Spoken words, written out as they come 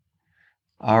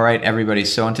All right, everybody.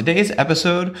 So on today's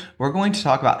episode, we're going to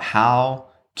talk about how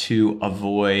to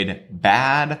avoid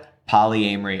bad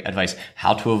polyamory advice,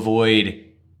 how to avoid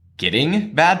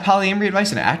getting bad polyamory advice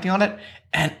and acting on it,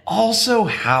 and also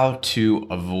how to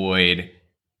avoid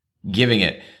giving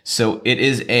it. So it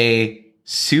is a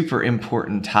super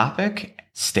important topic.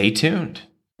 Stay tuned.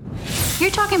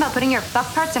 You're talking about putting your fuck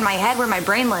parts in my head where my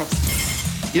brain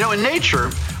lives. You know, in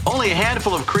nature, only a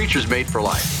handful of creatures mate for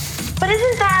life. But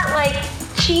isn't that, like,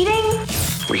 cheating?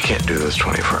 We can't do this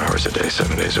 24 hours a day,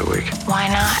 7 days a week. Why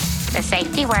not? The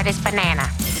safety word is banana.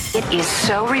 It is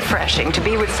so refreshing to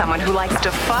be with someone who likes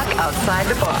to fuck outside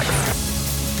the box.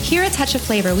 Here at Touch of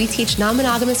Flavor, we teach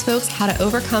non-monogamous folks how to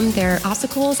overcome their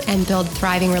obstacles and build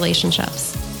thriving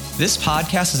relationships. This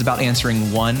podcast is about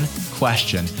answering one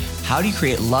question. How do you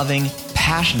create loving,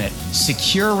 passionate,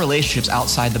 secure relationships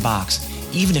outside the box,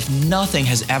 even if nothing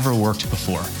has ever worked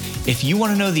before? If you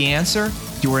want to know the answer,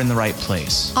 you're in the right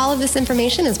place. All of this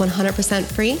information is 100%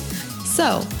 free,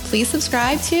 so please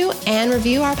subscribe to and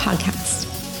review our podcast.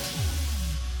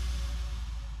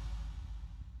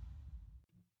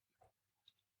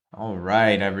 All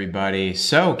right, everybody.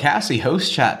 So Cassie,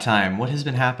 host chat time. What has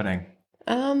been happening?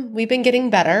 We've been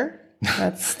getting better.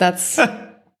 That's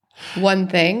one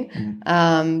thing.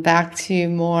 Back to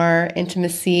more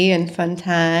intimacy and fun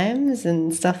times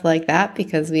and stuff like that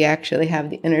because we actually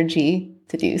have the energy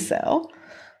to do so.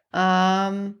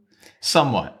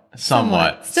 Somewhat.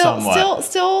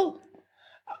 Still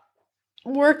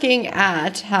working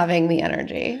at having the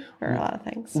energy for a lot of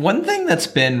things. One thing that's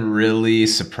been really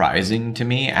surprising to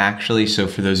me, actually, so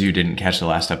for those of you who didn't catch the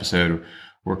last episode,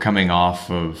 we're coming off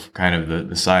of kind of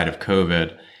the side of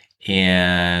COVID,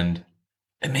 and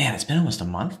man, it's been almost a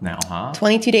month now, huh?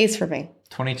 22 days for me.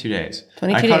 22 days.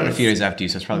 22 I caught it a days. few days after you,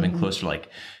 so it's probably been closer to like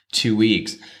 2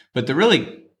 weeks. But the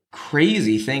really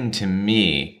crazy thing to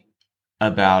me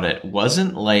about it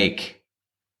wasn't like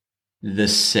the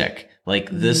sick. Like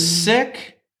the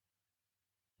sick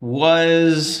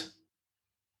was,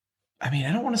 I mean,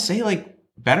 I don't want to say like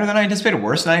better than I anticipated,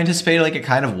 worse than I anticipated. Like it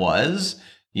kind of was,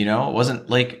 you know, it wasn't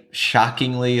like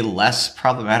shockingly less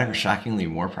problematic or shockingly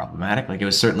more problematic. Like it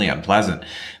was certainly unpleasant.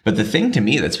 But the thing to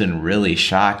me that's been really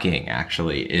shocking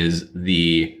actually is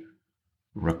the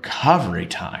recovery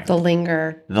time. The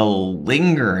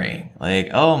lingering. Like,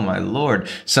 oh my Lord.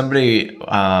 Somebody,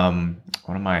 one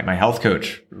of my health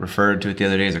coach referred to it the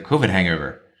other day as a COVID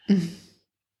hangover. And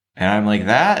I'm like,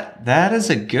 that is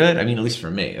a good, I mean, at least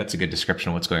for me, that's a good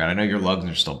description of what's going on. I know your lungs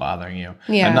are still bothering you.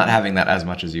 Yeah. I'm not having that as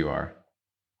much as you are.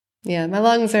 Yeah, my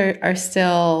lungs are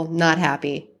still not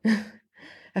happy.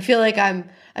 I feel like I'm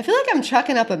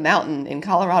trucking up a mountain in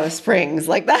Colorado Springs.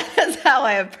 Like that is how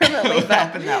I have permanently It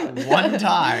happened that one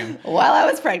time. while I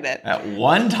was pregnant. At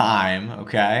one time,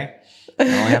 okay? It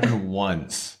only happened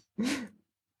once.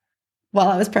 While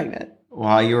I was pregnant.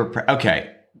 While you were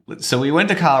okay. So we went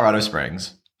to Colorado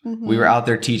Springs. Mm-hmm. We were out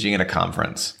there teaching at a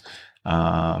conference.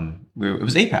 It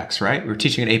was Apex, right? We were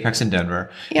teaching at Apex in Denver.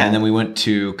 Yeah. And then we went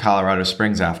to Colorado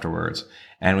Springs afterwards.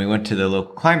 And we went to the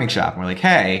local climbing shop. And we're like,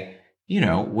 hey, you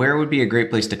know, where would be a great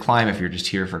place to climb if you're just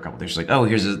here for a couple of days? She's like, oh,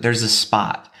 there's a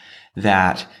spot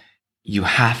that you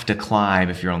have to climb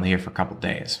if you're only here for a couple of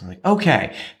days. We're like,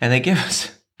 okay. And they give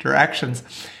us directions.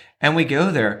 And we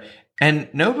go there. And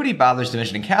nobody bothers to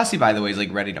mention, and Cassie, by the way, is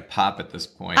like ready to pop at this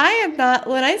point. I am not,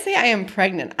 when I say I am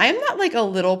pregnant, I'm not like a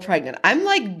little pregnant. I'm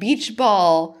like beach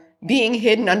ball being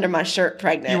hidden under my shirt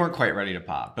pregnant. You weren't quite ready to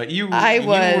pop, but you were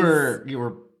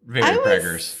very I was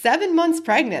preggers. 7 months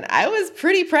pregnant. I was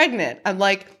pretty pregnant. I'm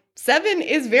like, 7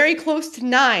 is very close to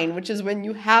 9, which is when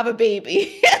you have a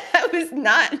baby. I was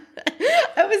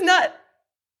not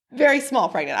very small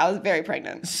pregnant. I was very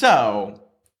pregnant. So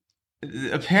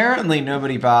apparently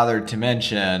nobody bothered to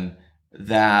mention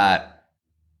that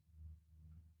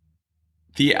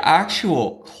the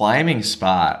actual climbing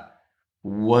spot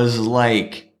was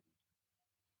like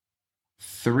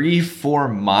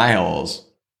 3-4 miles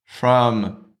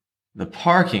from the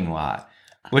parking lot,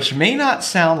 which may not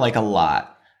sound like a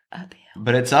lot,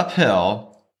 but it's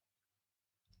uphill.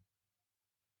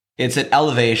 It's at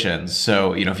elevations.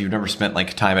 So, you know, if you've never spent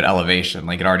like time at elevation,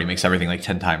 like it already makes everything like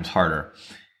 10 times harder.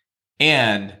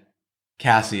 And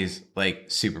Cassie's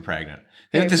like super pregnant.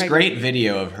 They have this great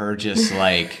video of her just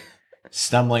like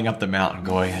stumbling up the mountain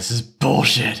going, this is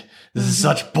bullshit. This is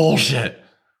such bullshit.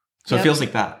 So It feels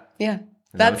like that. Yeah.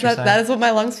 That is what my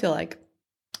lungs feel like.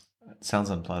 It sounds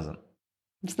unpleasant.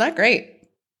 It's not great.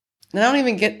 And I don't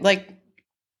even get like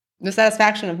the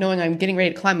satisfaction of knowing I'm getting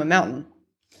ready to climb a mountain.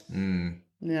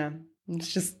 Yeah.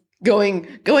 It's just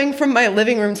going from my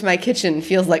living room to my kitchen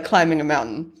feels like climbing a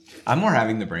mountain. I'm more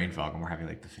having the brain fog. I'm more having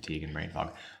like the fatigue and brain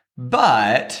fog.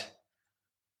 but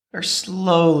they're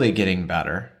slowly getting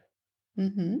better.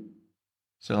 Mm-hmm.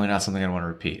 Certainly not something I want to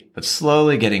repeat, but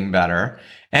slowly getting better.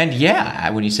 And yeah,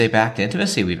 when you say back to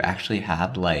intimacy, we've actually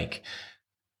had like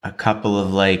a couple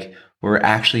of like, we're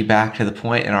actually back to the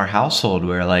point in our household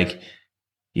where like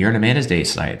your and Amanda's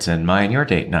date nights and mine and your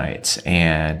date nights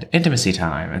and intimacy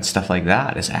time and stuff like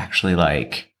that is actually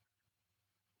like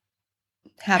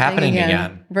happening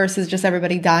again. Versus just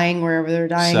everybody dying wherever they're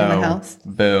dying in the house.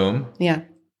 Boom. Yeah.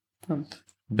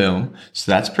 Boom.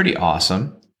 So that's pretty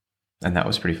awesome. And that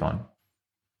was pretty fun.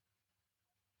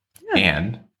 Yeah.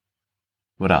 And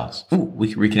what else? Ooh,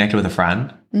 we reconnected with a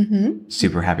friend. Mm-hmm.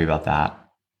 Super happy about that.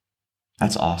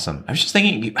 That's awesome. I was just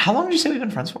thinking, how long did you say we've been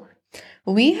friends for?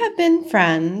 We have been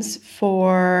friends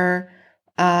for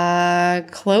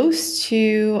close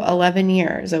to 11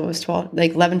 years. It was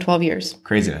 12 years.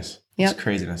 Craziness. Yep. It's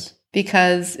craziness.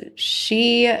 Because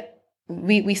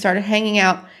we started hanging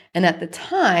out, and at the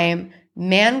time,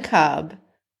 Man Cub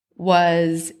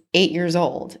was 8 years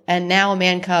old, and now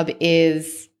Man Cub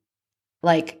is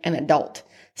like an adult.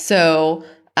 So,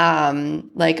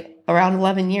 like around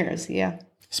 11 years. Yeah.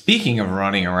 Speaking of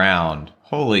running around,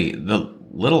 the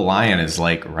little lion is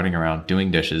like running around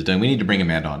doing dishes. We need to bring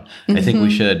Amanda on. Mm-hmm. I think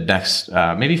we should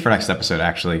maybe for next episode,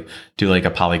 actually do like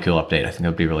a Polycool update. I think that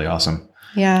would be really awesome.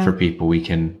 Yeah. For people, we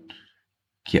can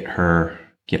get her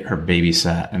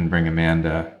babysat and bring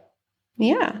Amanda.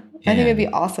 Yeah. I think it'd be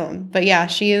awesome. But yeah,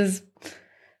 she is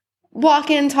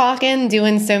walking, talking,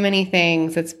 doing so many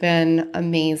things. It's been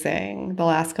amazing the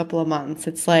last couple of months.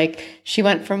 It's like she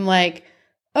went from like,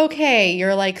 okay,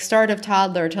 you're like start of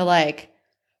toddler to like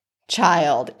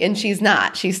child. And she's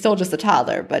not. She's still just a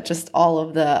toddler, but just all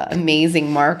of the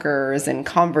amazing markers and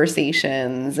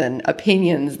conversations and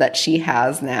opinions that she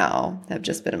has now have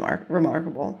just been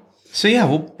remarkable. So yeah,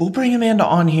 we'll bring Amanda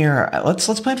on here. Let's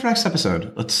plan for next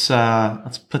episode. Let's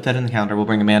put that in the calendar. We'll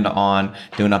bring Amanda on,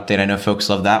 do an update. I know folks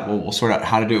love that. We'll sort out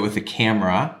how to do it with the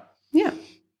camera. Yeah.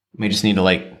 We just need to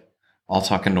like all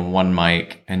talk into one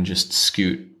mic and just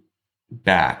scoot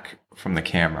back from the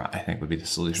camera, I think would be the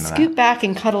solution to that. Scoot back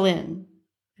and cuddle in.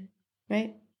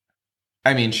 Right?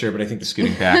 I mean, sure, but I think the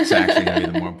scooting back is actually going to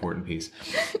be the more important piece.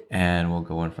 And we'll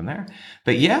go in from there.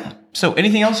 But yeah, so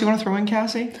anything else you want to throw in,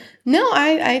 Cassie? No,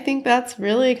 I think that's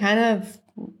really kind of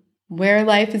where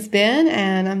life has been.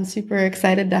 And I'm super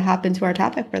excited to hop into our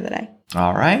topic for the day.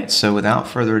 All right. So without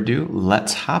further ado,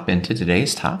 let's hop into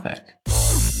today's topic.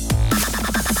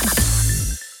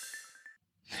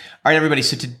 All right, everybody.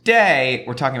 So today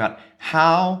we're talking about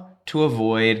how to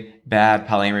avoid bad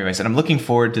polyamory advice. And I'm looking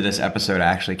forward to this episode,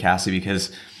 actually, Cassie,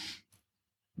 because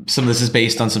some of this is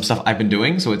based on some stuff I've been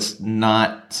doing. So it's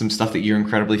not some stuff that you're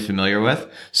incredibly familiar with.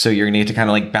 So you're going to get to kind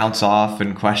of like bounce off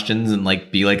and questions and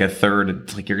like be like a third.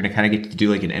 It's like you're going to kind of get to do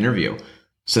like an interview.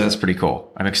 So that's pretty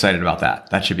cool. I'm excited about that.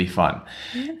 That should be fun.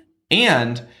 Yeah.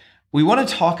 And we want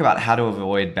to talk about how to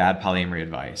avoid bad polyamory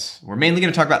advice. We're mainly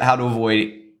going to talk about how to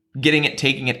avoid getting it,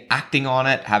 taking it, acting on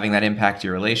it, having that impact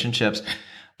your relationships.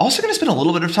 Also going to spend a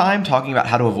little bit of time talking about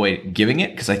how to avoid giving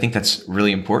it, because I think that's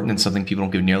really important and something people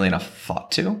don't give nearly enough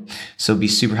thought to. So it'll be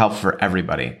super helpful for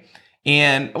everybody.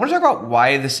 And I want to talk about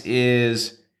why this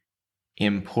is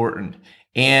important.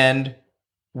 And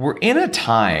we're in a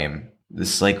time,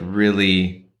 this like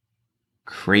really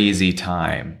crazy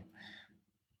time,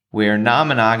 where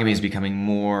non-monogamy is becoming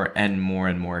more and more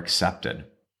and more accepted.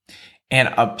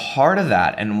 And a part of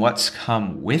that and what's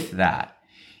come with that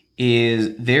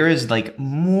is there is like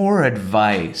more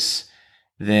advice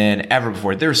than ever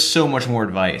before. There's so much more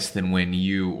advice than when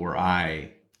you or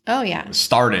I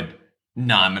started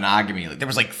non-monogamy. Like there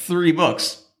was like 3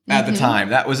 books at the time.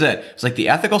 That was it. It's like The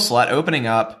Ethical Slut opening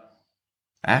up.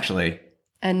 Actually.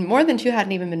 And more than 2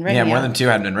 hadn't even been written yet. Yeah, more than 2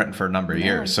 hadn't been written for a number of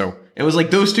years. So it was like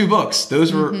those 2 books.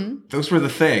 Those were the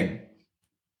thing.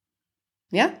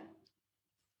 Yeah.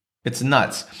 It's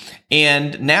nuts.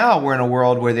 And now we're in a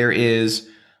world where there is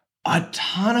a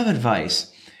ton of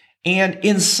advice. And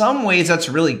in some ways, that's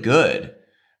really good.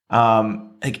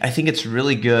 I think it's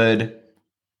really good.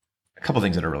 A couple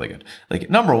things that are really good.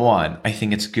 Like, number one, I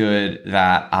think it's good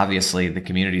that obviously the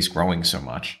community is growing so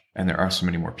much and there are so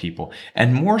many more people.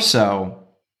 And more so,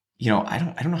 I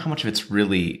don't know how much of it's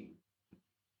really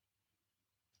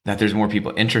that there's more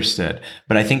people interested,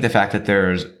 but I think the fact that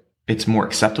it's more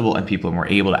acceptable and people are more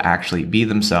able to actually be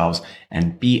themselves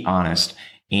and be honest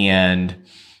and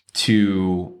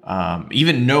to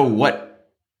even know what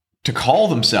to call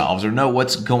themselves or know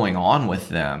what's going on with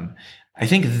them. I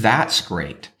think that's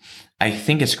great. I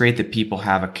think it's great that people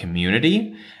have a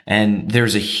community, and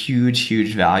there's a huge,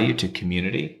 huge value to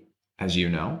community, as you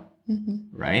know,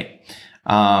 right? You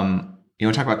want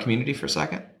to talk about community for a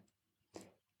second?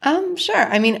 Sure.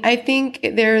 I mean, I think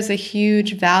there's a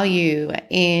huge value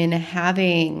in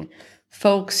having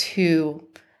folks who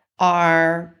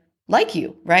are like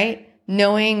you, right?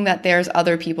 Knowing that there's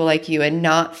other people like you and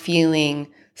not feeling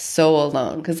so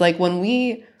alone. Because like when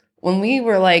we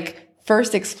were like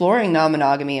first exploring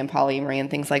non-monogamy and polyamory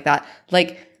and things like that,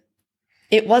 like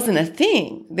it wasn't a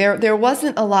thing. There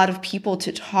wasn't a lot of people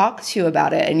to talk to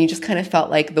about it, and you just kind of felt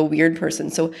like the weird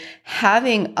person. So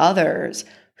having others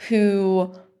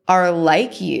who are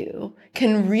like you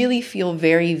can really feel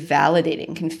very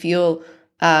validating, can feel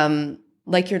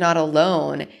like you're not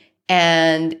alone.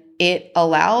 And it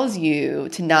allows you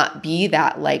to not be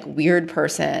that like weird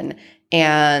person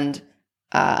and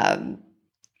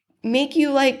make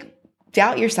you like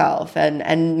doubt yourself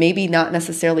and maybe not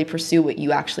necessarily pursue what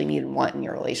you actually need and want in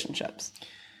your relationships.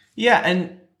 Yeah.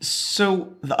 And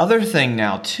so the other thing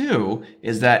now too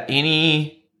is that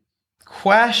any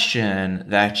question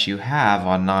that you have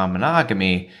on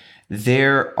non-monogamy,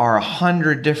 there are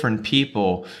 100 different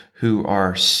people who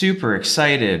are super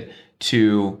excited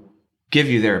to give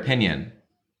you their opinion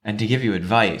and to give you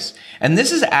advice. And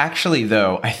this is actually,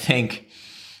 though, I think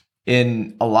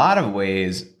in a lot of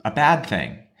ways, a bad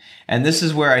thing. And this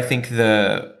is where I think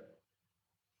the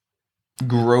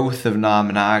growth of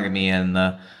non-monogamy and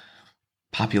the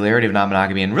popularity of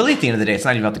non-monogamy, and really at the end of the day, it's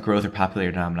not even about the growth or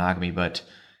popularity of non-monogamy, but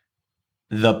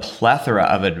the plethora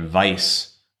of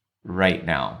advice right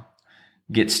now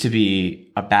gets to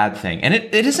be a bad thing. And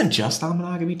it isn't just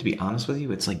non-monogamy, to be honest with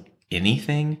you. It's like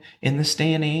anything in this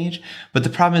day and age. But the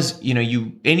problem is,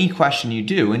 any question you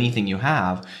do, anything you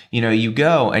have, you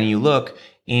go and you look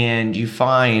and you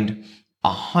find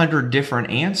 100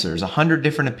 different answers, 100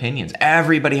 different opinions.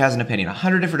 Everybody has an opinion,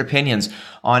 100 different opinions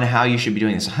on how you should be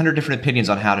doing this, 100 different opinions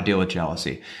on how to deal with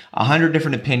jealousy, 100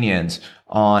 different opinions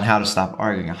on how to stop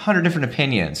arguing, 100 different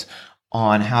opinions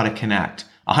on how to connect,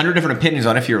 100 different opinions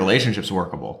on if your relationship's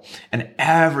workable. And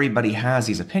everybody has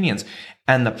these opinions.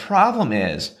 And the problem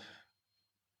is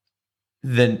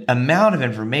the amount of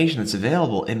information that's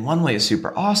available in one way is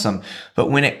super awesome. But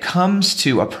when it comes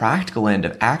to a practical end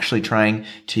of actually trying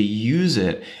to use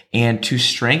it and to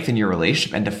strengthen your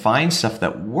relationship and to find stuff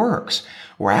that works,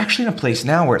 we're actually in a place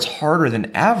now where it's harder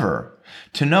than ever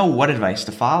to know what advice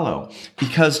to follow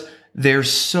because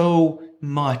there's so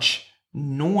much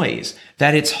noise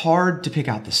that it's hard to pick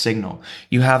out the signal.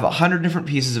 You have 100 different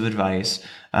pieces of advice.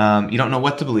 You don't know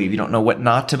what to believe. You don't know what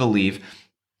not to believe.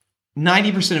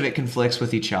 90% of it conflicts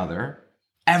with each other.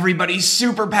 Everybody's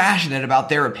super passionate about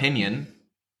their opinion.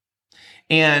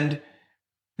 And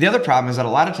the other problem is that a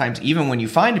lot of times, even when you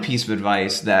find a piece of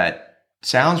advice that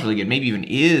sounds really good, maybe even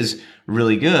is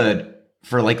really good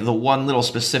for like the one little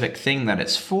specific thing that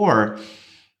it's for,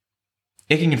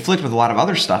 it can conflict with a lot of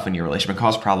other stuff in your relationship and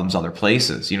cause problems other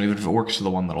places, even if it works for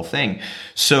the one little thing.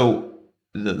 So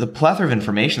the plethora of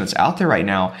information that's out there right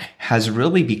now has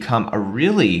really become a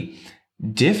really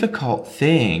difficult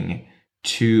thing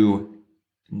to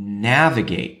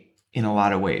navigate in a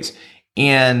lot of ways.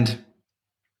 And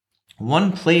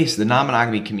one place, the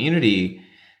non-monogamy community,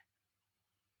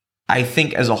 I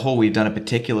think as a whole, we've done a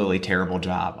particularly terrible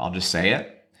job, I'll just say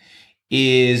it,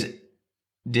 is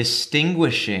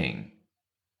distinguishing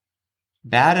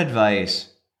bad advice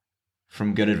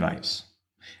from good advice,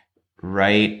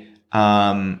 right?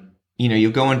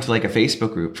 You'll go into like a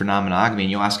Facebook group for non-monogamy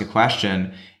and you'll ask a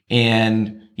question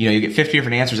and, you get 50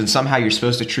 different answers and somehow you're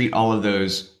supposed to treat all of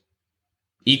those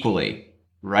equally,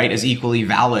 right? As equally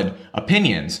valid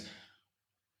opinions,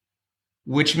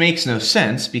 which makes no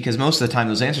sense because most of the time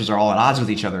those answers are all at odds with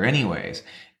each other anyways.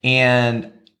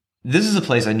 And this is a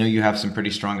place I know you have some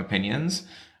pretty strong opinions.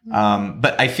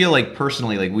 But I feel like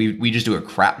personally, like we just do a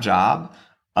crap job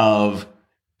of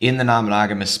in the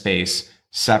non-monogamous space,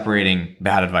 separating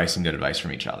bad advice and good advice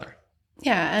from each other.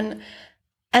 Yeah.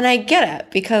 And I get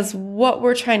it because what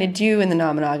we're trying to do in the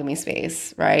non-monogamy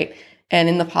space, right? And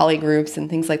in the poly groups and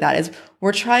things like that is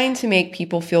we're trying to make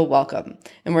people feel welcome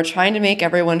and we're trying to make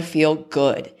everyone feel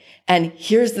good. And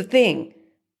here's the thing.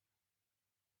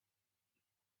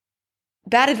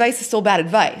 Bad advice is still bad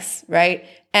advice, right?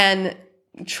 And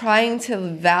trying to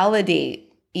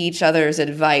validate each other's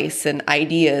advice and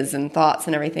ideas and thoughts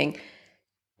and everything,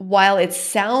 while it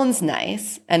sounds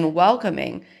nice and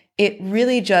welcoming, it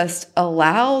really just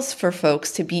allows for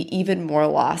folks to be even more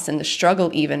lost and to struggle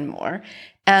even more.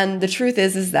 And the truth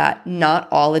is that not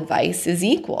all advice is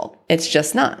equal. It's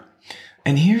just not.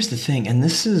 And here's the thing, and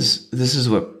this is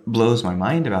what blows my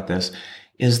mind about this,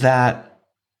 is that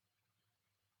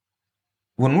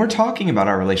when we're talking about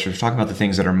our relationships, we're talking about the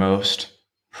things that are most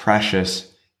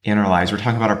precious in our lives. We're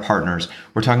talking about our partners.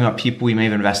 We're talking about people we may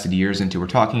have invested years into. We're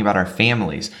talking about our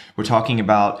families. We're talking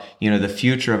about, the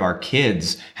future of our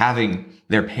kids having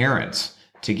their parents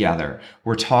together.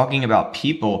 We're talking about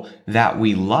people that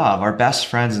we love, our best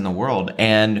friends in the world,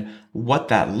 and what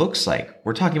that looks like.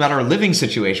 We're talking about our living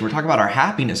situation. We're talking about our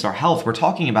happiness, our health. We're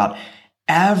talking about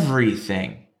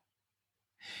everything.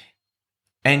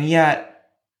 And yet,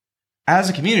 as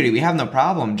a community, we have no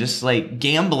problem just like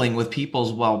gambling with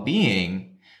people's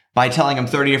well-being by telling them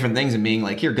 30 different things and being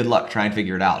like, here, good luck, try and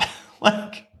figure it out.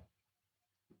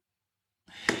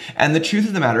 And the truth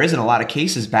of the matter is, in a lot of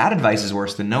cases, bad advice is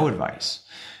worse than no advice.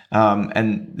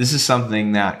 And this is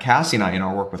something that Cassie and I, in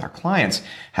our work with our clients,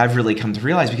 have really come to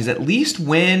realize, because at least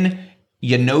when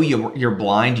you're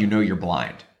blind, you're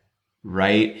blind,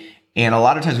 right? And a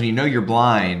lot of times when you're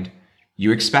blind,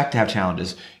 you expect to have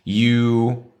challenges.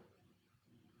 You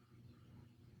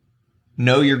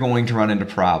know you're going to run into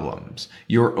problems.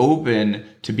 You're open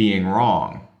to being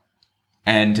wrong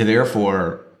and to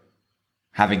therefore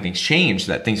having things change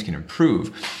so that things can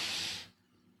improve.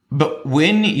 But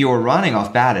when you're running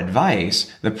off bad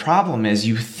advice, the problem is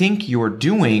you think you're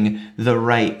doing the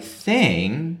right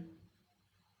thing,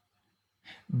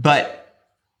 but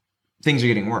things are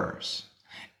getting worse.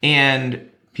 And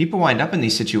people wind up in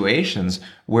these situations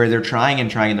where they're trying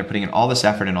and they're putting in all this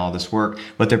effort and all this work,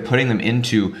 but they're putting them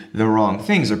into the wrong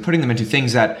things. They're putting them into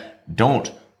things that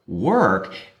don't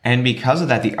work. And because of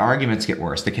that, the arguments get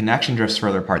worse. The connection drifts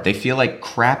further apart. They feel like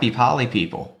crappy poly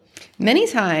people. Many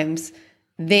times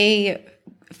they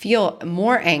feel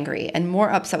more angry and more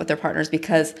upset with their partners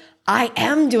because I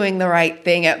am doing the right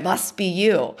thing. It must be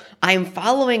you. I'm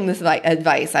following this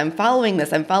advice. I'm following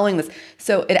this.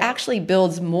 So it actually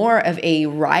builds more of a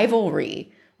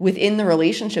rivalry within the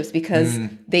relationships because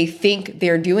they think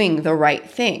they're doing the right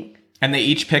thing. And they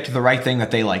each picked the right thing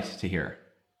that they liked to hear.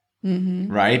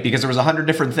 Right? Because there was 100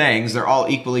 different things. They're all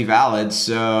equally valid.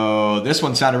 So this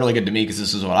one sounded really good to me because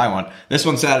this is what I want. This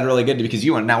one sounded really good because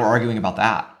you want. Now we're arguing about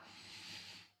that.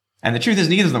 And the truth is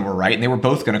neither of them were right, and they were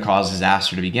both going to cause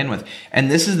disaster to begin with.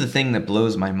 And this is the thing that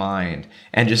blows my mind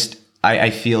and just I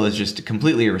feel is just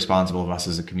completely irresponsible of us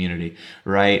as a community,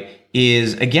 right?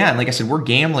 Is, again, like I said, we're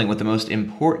gambling with the most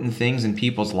important things in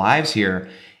people's lives here,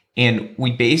 and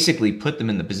we basically put them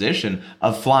in the position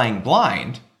of flying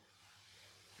blind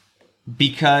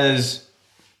because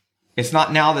it's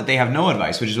not now that they have no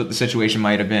advice, which is what the situation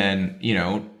might have been,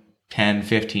 10,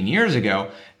 15 years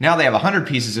ago. Now they have 100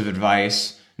 pieces of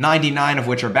advice, 99 of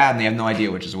which are bad, and they have no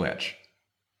idea which is which.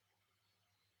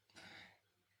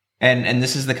 And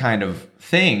this is the kind of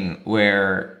thing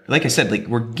where, like I said, like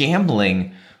we're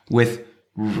gambling with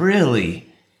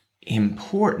really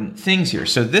important things here.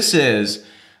 So this is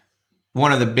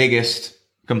one of the biggest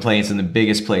complaints and the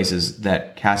biggest places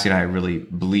that Cassie and I really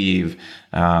believe,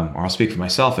 or I'll speak for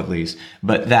myself at least,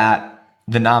 but that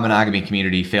the non-monogamy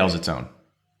community fails its own.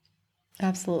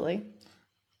 Absolutely.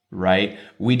 Right?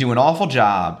 We do an awful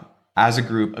job as a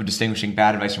group of distinguishing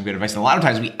bad advice from good advice. And a lot of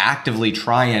times we actively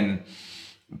try and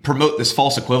promote this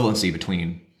false equivalency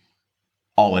between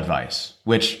all advice,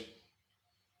 which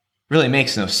really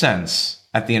makes no sense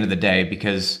at the end of the day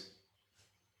because,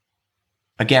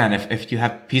 again, if you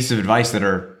have pieces of advice that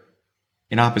are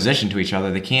in opposition to each other,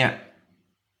 they can't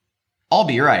all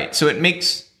be right. So it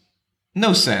makes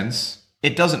no sense.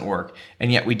 It doesn't work. And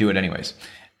yet we do it anyways.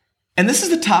 And this is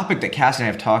the topic that Cassie and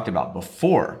I have talked about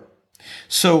before.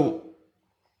 So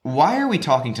why are we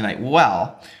talking tonight?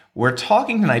 Well, we're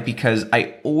talking tonight because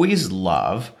I always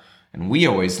love, and we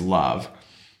always love,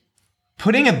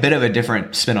 putting a bit of a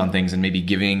different spin on things and maybe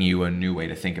giving you a new way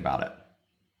to think about it.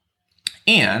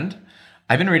 And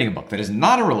I've been reading a book that is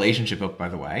not a relationship book, by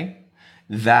the way,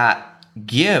 that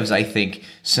gives, I think,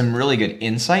 some really good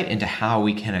insight into how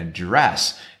we can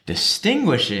address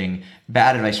distinguishing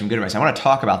bad advice from good advice. I want to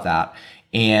talk about that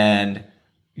and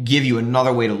give you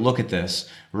another way to look at this,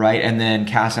 right? And then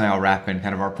Cass and I will wrap in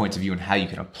kind of our points of view and how you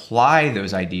can apply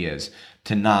those ideas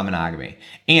to non-monogamy.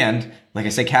 And like I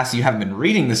said, Cassie, you haven't been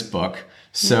reading this book,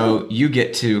 so you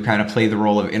get to kind of play the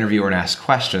role of interviewer and ask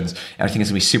questions. And I think it's going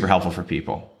to be super helpful for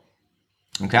people.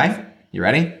 Okay? You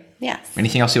ready? Yes.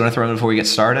 Anything else you want to throw in before we get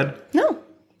started? No.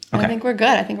 Okay. I think we're good.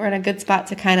 I think we're in a good spot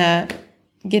to kind of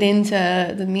get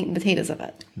into the meat and potatoes of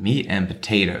it. Meat and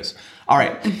potatoes. All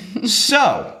right.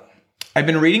 So I've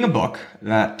been reading a book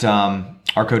that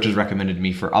our coaches recommended to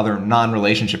me for other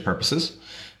non-relationship purposes.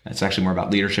 It's actually more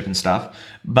about leadership and stuff.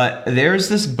 But there's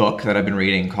this book that I've been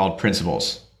reading called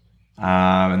Principles.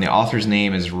 And the author's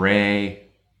name is Ray,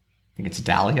 I think it's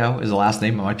Dalio is the last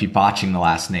name. I might be botching the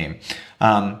last name.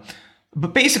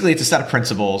 But basically it's a set of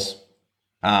principles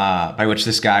by which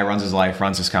this guy runs his life,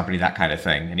 runs his company, that kind of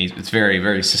thing. And it's very,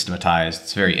 very systematized.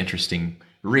 It's very interesting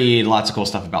read, lots of cool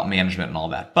stuff about management and all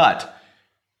that. But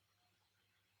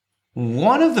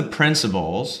one of the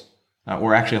principles,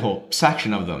 or actually a whole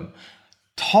section of them,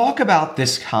 talk about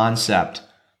this concept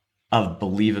of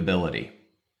believability,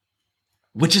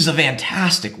 which is a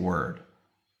fantastic word,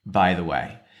 by the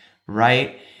way,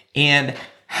 right? And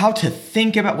how to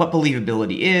think about what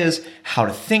believability is, how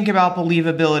to think about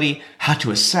believability, how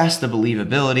to assess the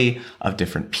believability of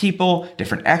different people,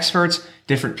 different experts,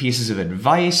 different pieces of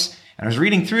advice. And I was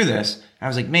reading through this, and I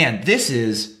was like, man, this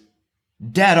is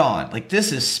dead on. Like,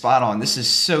 this is spot on. This is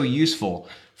so useful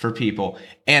for people.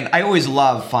 And I always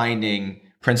love finding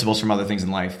principles from other things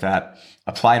in life that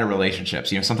apply to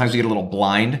relationships. You know, sometimes we get a little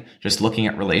blind just looking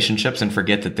at relationships and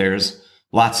forget that there's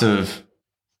lots of,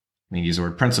 I mean, use the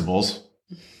word principles,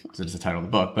 because it's the title of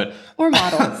the book, but or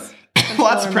models.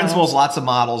 Lots of principles, lots of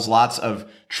models, lots of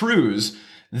truths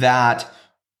that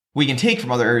we can take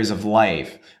from other areas of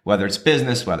life, whether it's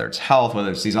business, whether it's health,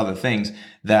 whether it's these other things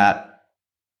that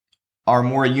are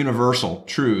more universal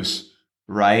truths,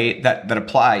 right? That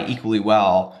apply equally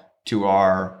well to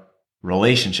our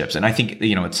relationships. And I think,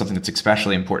 you know, it's something that's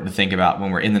especially important to think about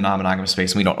when we're in the non-monogamous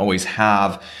space and we don't always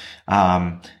have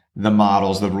the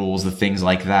models, the rules, the things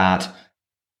like that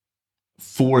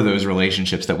for those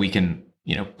relationships that we can,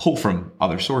 you know, pull from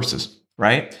other sources,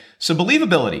 right? So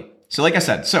believability. So like I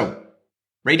said, so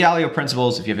Ray Dalio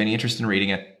Principles, if you have any interest in reading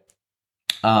it.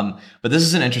 But this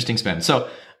is an interesting spin. So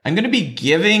I'm going to be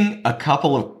giving a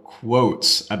couple of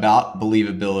quotes about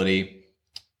believability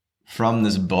from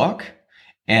this book,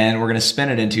 and we're going to spin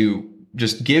it into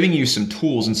just giving you some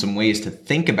tools and some ways to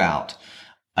think about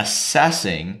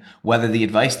assessing whether the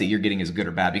advice that you're getting is good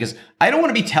or bad, because I don't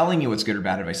want to be telling you what's good or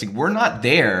bad advice. Like, we're not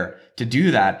there to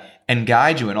do that and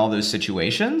guide you in all those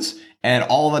situations and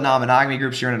all the non-monogamy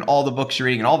groups you're in and all the books you're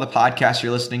reading and all the podcasts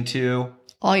you're listening to.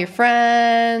 All your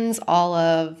friends, all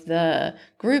of the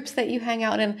groups that you hang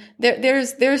out in.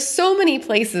 There's so many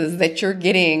places that you're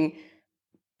getting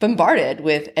bombarded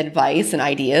with advice and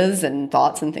ideas and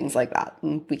thoughts and things like that.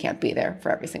 And we can't be there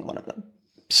for every single one of them.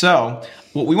 So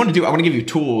what we want to do, I want to give you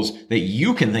tools that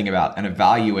you can think about and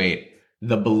evaluate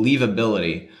the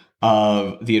believability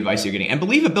of the advice you're getting. And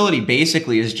believability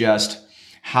basically is just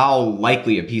how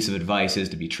likely a piece of advice is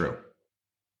to be true.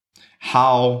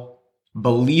 How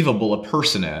believable a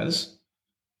person is,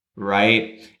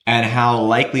 right? And how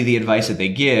likely the advice that they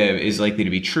give is likely to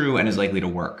be true and is likely to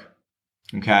work.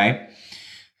 Okay?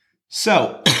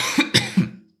 So,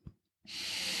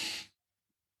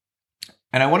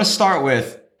 and I want to start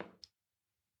with,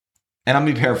 and I'm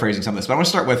going to be paraphrasing some of this, but I want to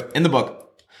start with, in the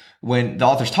book, when the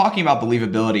author's talking about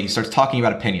believability, he starts talking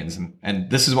about opinions. And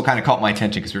this is what kind of caught my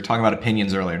attention, because we were talking about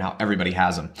opinions earlier and how everybody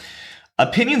has them.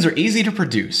 Opinions are easy to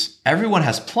produce. Everyone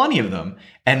has plenty of them,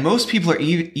 and most people are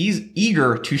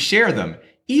eager to share them,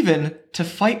 even to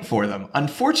fight for them.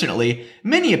 Unfortunately,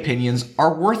 many opinions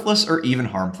are worthless or even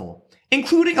harmful,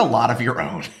 including a lot of your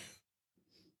own.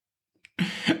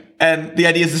 And the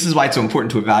idea is this is why it's so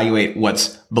important to evaluate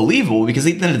what's believable, because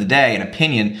at the end of the day, an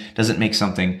opinion doesn't make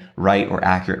something right or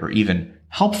accurate or even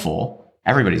helpful.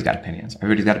 Everybody's got opinions.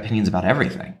 Everybody's got opinions about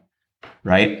everything,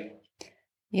 right?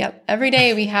 Yep. Every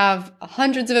day we have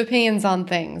hundreds of opinions on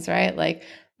things, right? Like,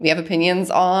 we have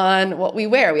opinions on what we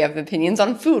wear. We have opinions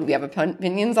on food. We have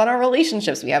opinions on our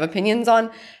relationships. We have opinions on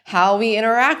how we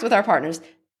interact with our partners.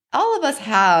 All of us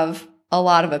have a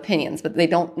lot of opinions, but they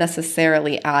don't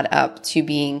necessarily add up to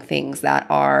being things that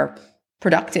are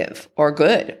productive or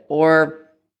good or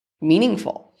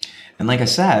meaningful. And like I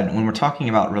said, when we're talking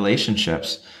about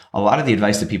relationships, a lot of the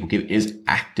advice that people give is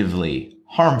actively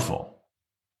harmful,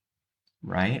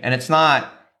 right? And it's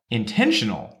not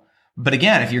intentional. But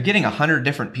again, if you're getting 100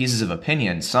 different pieces of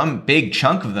opinion, some big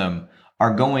chunk of them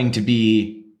are going to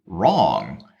be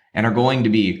wrong and are going to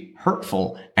be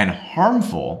hurtful and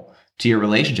harmful to your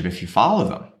relationship if you follow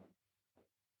them.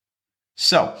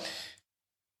 So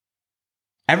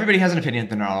everybody has an opinion,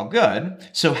 they're not all good.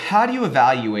 So how do you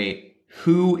evaluate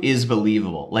who is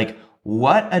believable? Like,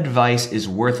 what advice is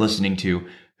worth listening to,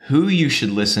 who you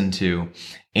should listen to,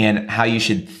 and how you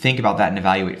should think about that and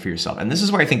evaluate for yourself? And this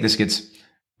is where I think this gets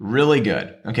really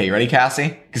good. Okay, you ready,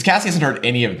 Cassie? Because Cassie hasn't heard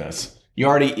any of this. I've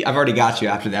already got you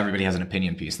after the everybody has an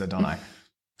opinion piece, though, don't I?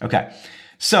 Okay.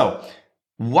 So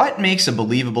what makes a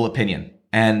believable opinion?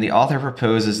 And the author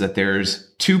proposes that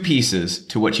there's two pieces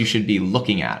to what you should be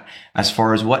looking at as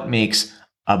far as what makes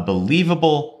a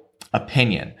believable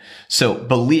opinion. So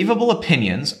believable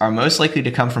opinions are most likely to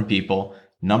come from people,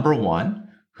 number one,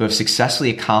 who have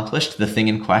successfully accomplished the thing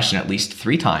in question at least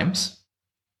 3 times.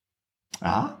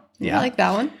 Yeah. I like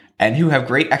that one. and who have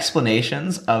great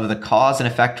explanations of the cause and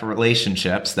effect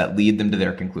relationships that lead them to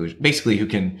their conclusion. Basically, who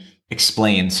can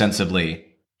explain sensibly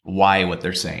why what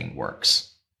they're saying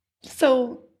works.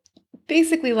 So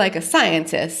basically, like a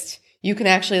scientist, you can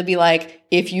actually be like,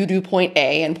 if you do point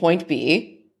A and point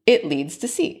B, it leads to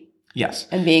C. Yes.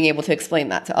 And being able to explain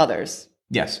that to others.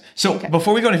 Yes. So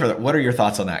before we go any further, what are your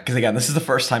thoughts on that? Because again, this is the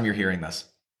first time you're hearing this.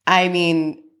 I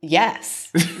mean,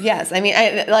 yes. Yes. I mean,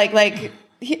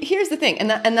 here's the thing.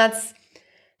 And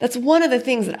that's one of the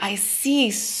things that I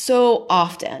see so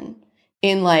often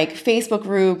in like Facebook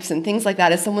groups and things like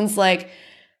that is someone's like,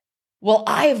 well,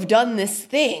 I've done this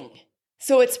thing,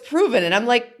 so it's proven. And I'm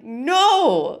like,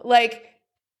 no, like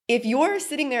if you're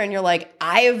sitting there and you're like,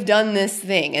 I have done this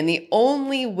thing, and the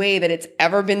only way that it's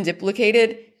ever been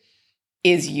duplicated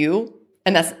is you.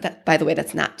 And that, by the way,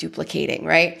 that's not duplicating,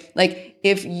 right? Like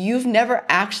if you've never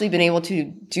actually been able to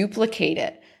duplicate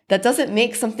it, that doesn't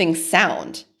make something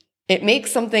sound. It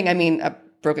makes something, I mean, a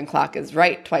broken clock is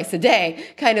right twice a day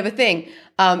kind of a thing.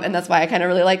 And that's why I kind of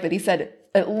really like that he said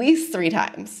at least 3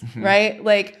 times, right?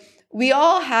 Like we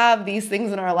all have these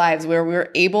things in our lives where we're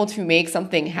able to make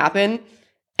something happen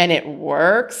and it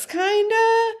works kind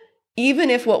of, even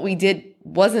if what we did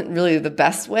wasn't really the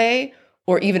best way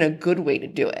or even a good way to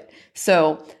do it.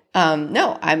 So,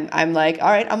 no, I'm like, all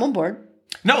right, I'm on board.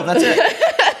 No, that's it.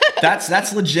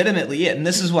 That's legitimately it. And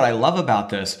this is what I love about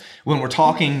this. When we're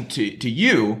talking to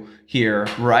you here,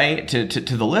 right, to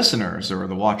the listeners or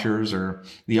the watchers or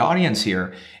the audience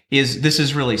here, is this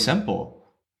is really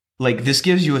simple. Like this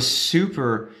gives you a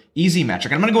super easy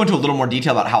metric. And I'm going to go into a little more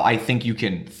detail about how I think you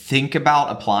can think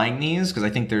about applying these, because I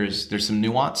think there's some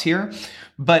nuance here.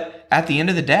 But at the end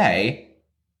of the day,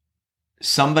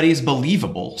 somebody's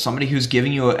believable. Somebody who's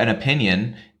giving you an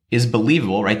opinion is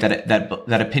believable, right?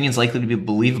 That opinion is likely to be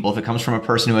believable if it comes from a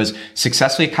person who has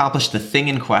successfully accomplished the thing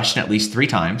in question at least 3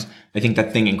 times. I think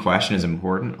that thing in question is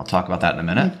important. I'll talk about that in a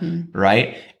minute,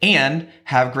 right? And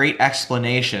have great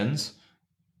explanations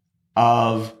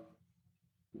of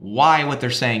why what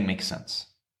they're saying makes sense.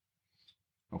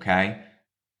 Okay?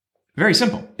 Very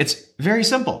simple. It's very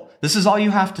simple. This is all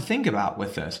you have to think about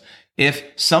with this. If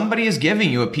somebody is giving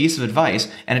you a piece of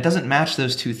advice and it doesn't match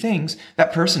those 2 things,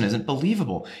 that person isn't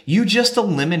believable. You just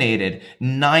eliminated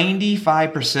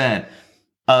 95%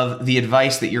 of the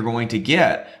advice that you're going to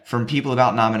get from people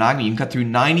about non-monogamy. You can cut through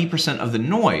 90% of the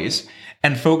noise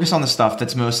and focus on the stuff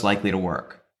that's most likely to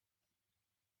work.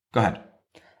 Go ahead.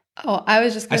 Oh, I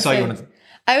was just going to say, you wanted to...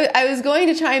 I was going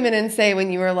to chime in and say when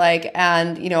you were like,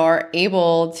 and, you know, are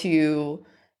able to,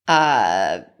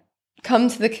 come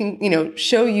to the,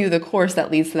 show you the course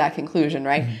that leads to that conclusion,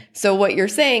 right? So what you're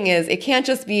saying is it can't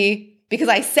just be because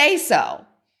I say so,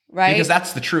 right? Because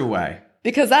that's the true way.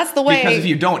 Because that's the way. Because if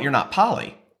you don't, you're not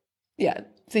poly. Yeah.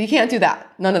 So you can't do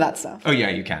that. None of that stuff. Oh yeah,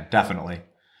 you can. Definitely.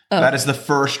 Oh. That is the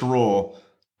first rule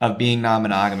of being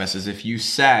non-monogamous is if you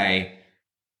say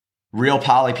real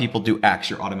poly people do X,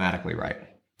 you're automatically right.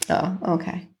 Oh,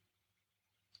 okay.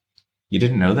 You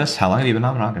didn't know this? How long have you been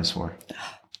non-monogamous for?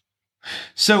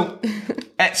 So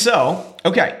that's how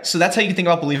you can think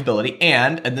about believability.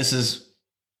 And this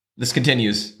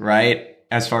continues, right?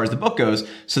 As far as the book goes.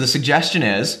 So the suggestion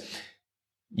is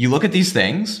you look at these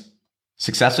things,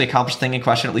 successfully accomplish the thing in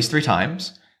question at least 3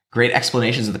 times, great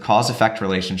explanations of the cause-effect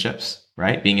relationships,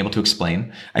 right? Being able to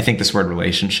explain. I think this word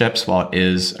relationships, while it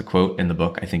is a quote in the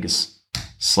book, I think is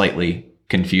slightly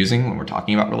confusing when we're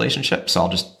talking about relationships. So I'll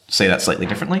just say that slightly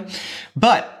differently.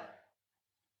 But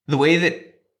the way that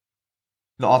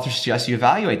the author suggests you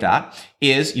evaluate that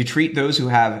is you treat those who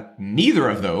have neither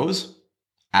of those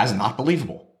as not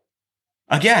believable.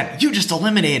 Again, you just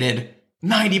eliminated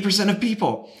 90% of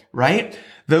people, right?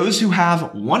 Those who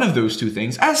have one of those 2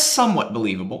 things as somewhat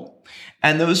believable,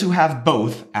 and those who have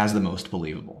both as the most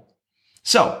believable.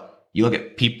 So you look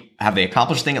at people, have they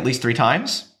accomplished the thing at least 3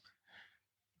 times?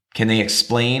 Can they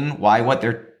explain why what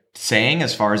they're saying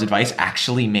as far as advice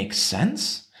actually makes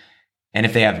sense? And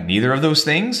if they have neither of those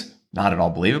things, not at all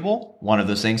believable. One of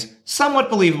those things, somewhat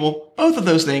believable. Both of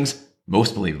those things,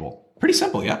 most believable. Pretty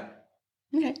simple, yeah?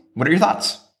 Okay. What are your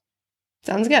thoughts?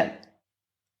 Sounds good.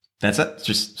 That's it?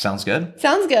 Just sounds good?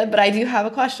 Sounds good, but I do have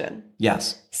a question.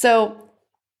 Yes. So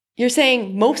you're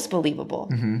saying most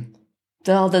believable.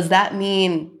 So does that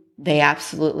mean they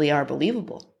absolutely are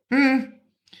believable?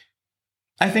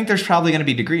 I think there's probably going to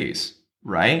be degrees,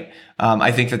 right?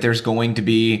 I think that there's going to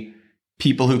be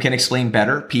people who can explain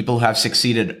better, people who have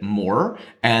succeeded more,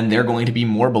 and they're going to be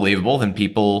more believable than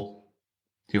people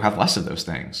who have less of those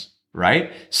things,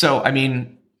 right? So, I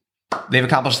mean, they've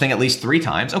accomplished the thing at least 3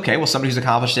 times. Okay, well, somebody who's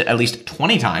accomplished it at least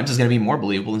 20 times is going to be more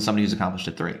believable than somebody who's accomplished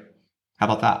it 3. How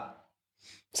about that?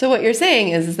 So what you're saying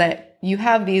is that you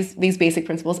have these basic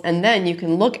principles, and then you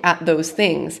can look at those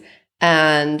things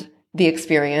and the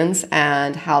experience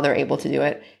and how they're able to do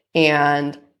it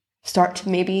and start to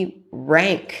maybe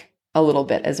rank a little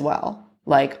bit as well.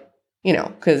 Like,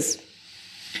 because...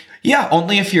 Yeah,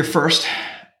 only if you're first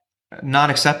not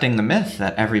accepting the myth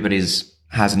that everybody's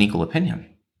has an equal opinion.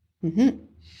 Mm-hmm.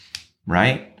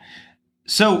 Right?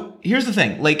 So here's the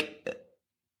thing. Like,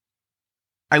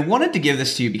 I wanted to give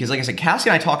this to you because, like I said, Cassie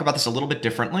and I talk about this a little bit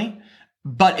differently,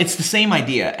 but it's the same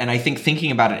idea. And I think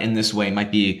thinking about it in this way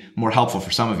might be more helpful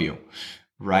for some of you,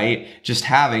 right? Just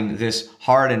having this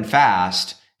hard and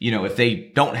fast, if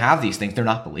they don't have these things, they're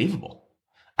not believable.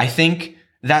 I think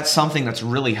that's something that's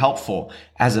really helpful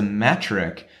as a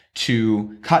metric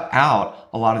to cut out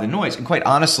a lot of the noise. And quite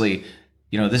honestly,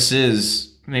 this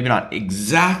is maybe not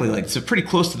exactly like, it's pretty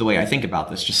close to the way I think about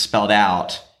this, just spelled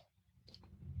out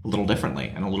a little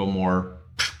differently and a little more,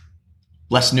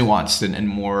 less nuanced and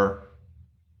more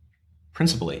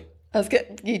principally. I was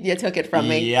good. You took it from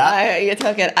me. Yeah. You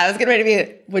took it. I was getting ready to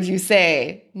be, would you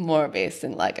say, more based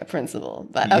in like a principle?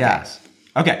 But okay. Yes.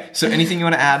 Okay. So anything you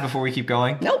want to add before we keep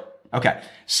going? Nope. Okay.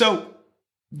 So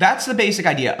that's the basic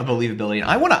idea of believability. And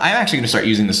I'm actually going to start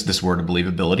using this word of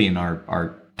believability in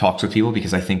our talks with people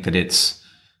because I think that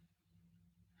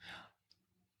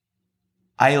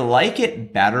I like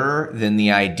it better than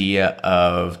the idea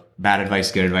of bad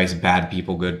advice, bad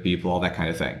people, good people, all that kind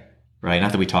of thing. Right?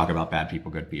 Not that we talk about bad people,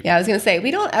 good people. Yeah, I was going to say,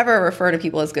 we don't ever refer to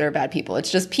people as good or bad people.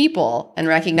 It's just people, and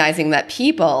recognizing that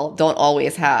people don't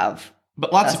always have.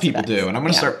 But lots of people do. And I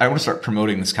want to start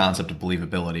promoting this concept of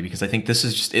believability because I think this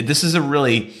is a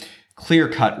really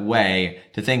clear-cut way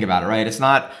to think about it, right? It's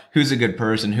not who's a good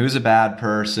person, who's a bad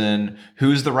person,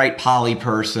 who's the right poly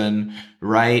person,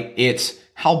 right? It's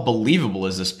how believable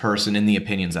is this person in the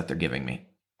opinions that they're giving me.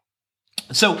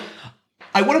 So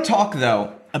I want to talk,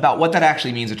 though, about what that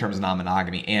actually means in terms of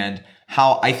non-monogamy and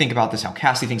how I think about this, how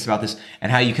Cassie thinks about this,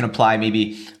 and how you can apply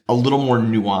maybe a little more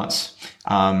nuance,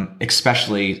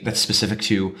 especially that's specific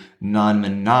to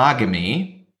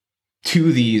non-monogamy,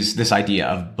 to this idea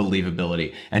of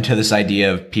believability and to this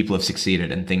idea of people have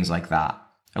succeeded and things like that.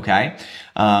 Okay,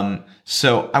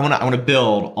 so I want to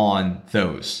build on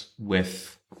those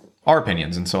with our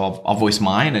opinions, and so I'll voice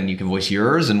mine, and you can voice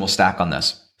yours, and we'll stack on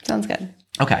this. Sounds good.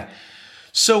 Okay,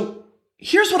 so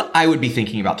here's what I would be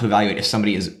thinking about to evaluate if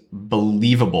somebody is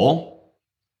believable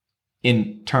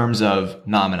in terms of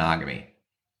non-monogamy.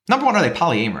 Number one, are they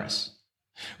polyamorous?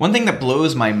 One thing that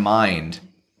blows my mind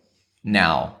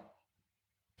now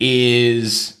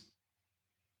is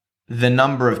the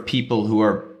number of people who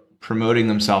are promoting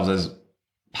themselves as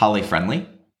poly-friendly,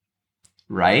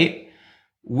 right?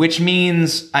 Which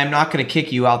means I'm not going to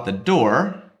kick you out the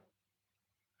door.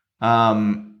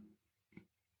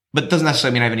 But it doesn't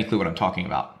necessarily mean I have any clue what I'm talking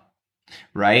about,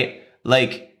 right?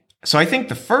 Like, so I think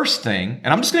the first thing,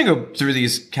 and I'm just going to go through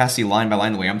these, Cassie, line by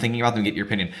line, the way I'm thinking about them, get your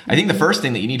opinion. I think the first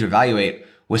thing that you need to evaluate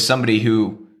with somebody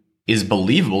who is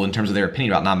believable in terms of their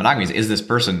opinion about non-monogamy is this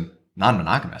person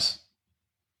non-monogamous?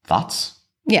 Thoughts?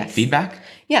 Yes. Feedback?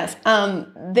 Yes.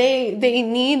 They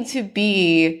need to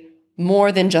be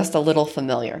more than just a little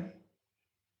familiar.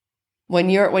 When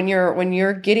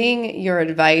you're getting your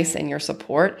advice and your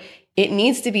support, it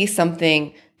needs to be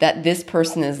something that this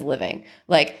person is living.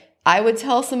 Like, I would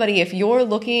tell somebody, if you're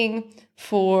looking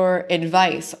for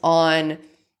advice on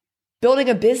building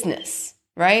a business,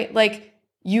 right? Like,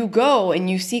 you go and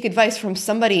you seek advice from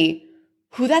somebody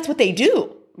who that's what they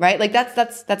do, right? Like,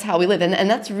 that's how we live. And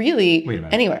that's really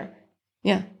anywhere.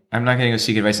 Yeah. I'm not going to go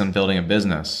seek advice on building a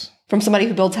business. From somebody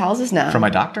who builds houses now. From my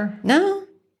doctor? No,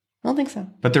 I don't think so.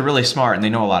 But they're really smart and they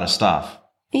know a lot of stuff.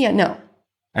 Yeah, no.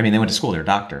 I mean, they went to school. They're a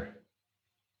doctor.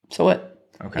 So what?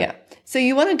 Okay. Yeah. So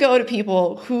you want to go to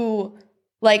people who,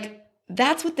 like,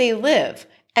 that's what they live.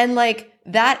 And, like,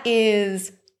 that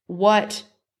is what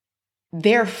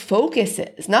their focus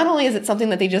is. Not only is it something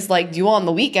that they just, like, do on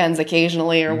the weekends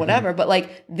occasionally or whatever, but,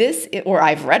 like, or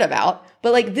I've read about,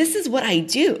 but, like, this is what I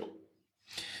do.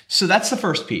 So that's the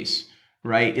first piece,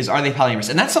 right? Is, are they polyamorous?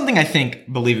 And that's something I think,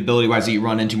 believability-wise, that you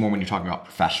run into more when you're talking about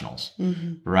professionals,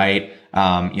 right?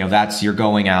 That's, you're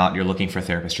going out, you're looking for a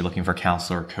therapist, you're looking for a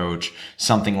counselor, coach,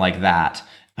 something like that.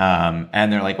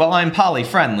 And they're like, well, I'm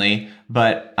poly-friendly,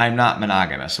 but I'm not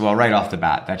monogamous. Well, right off the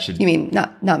bat, that should... You mean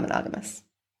not monogamous?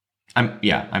 I'm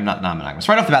not non-monogamous.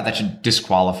 Right off the bat, that should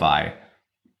disqualify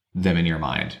them in your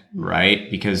mind,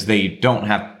 right? Because they don't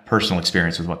have personal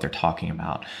experience with what they're talking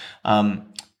about.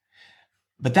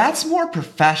 But that's more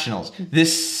professionals.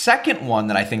 This second one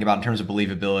that I think about in terms of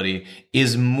believability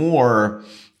is more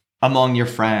among your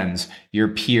friends, your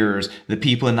peers, the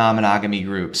people in non-monogamy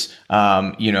groups,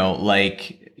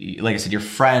 like like I said, your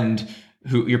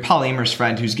polyamorous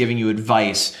friend who's giving you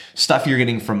advice, stuff you're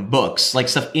getting from books, like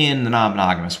stuff in the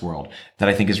non-monogamous world that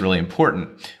I think is really important,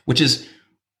 which is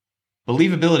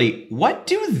believability. What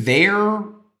do their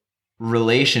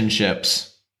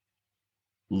relationships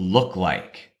look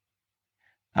like?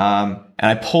 And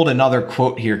I pulled another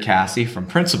quote here, Cassie, from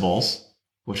Principles,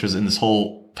 which was in this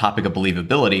whole topic of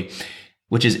believability,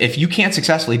 which is, if you can't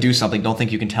successfully do something, don't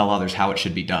think you can tell others how it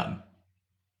should be done.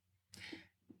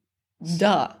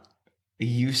 Duh.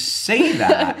 You say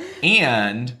that,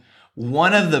 and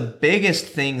one of the biggest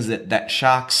things that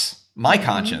shocks my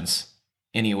conscience,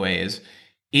 anyways,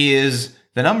 is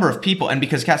the number of people, and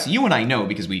because, Cassie, you and I know,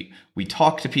 because we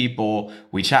talk to people,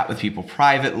 we chat with people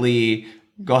privately.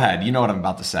 Go ahead. You know what I'm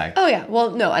about to say. Oh, yeah.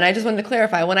 Well, no. And I just wanted to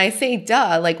clarify. When I say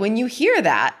duh, like when you hear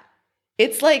that,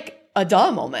 it's like a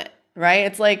duh moment, right?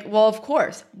 It's like, well, of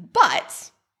course,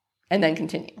 but, and then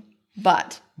continue.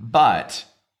 But,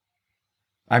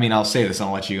 I mean, I'll say this and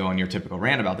I'll let you go on your typical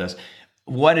rant about this.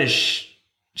 What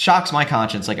shocks my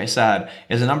conscience, like I said,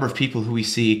 is the number of people who we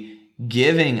see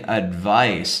giving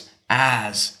advice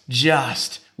as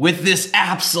just with this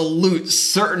absolute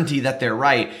certainty that they're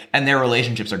right and their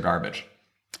relationships are garbage.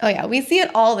 Oh, yeah. We see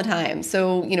it all the time.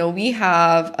 So, we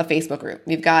have a Facebook group.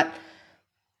 We've got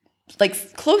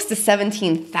like close to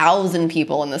 17,000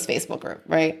 people in this Facebook group,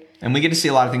 right? And we get to see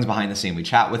a lot of things behind the scene. We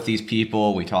chat with these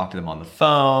people. We talk to them on the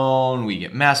phone. We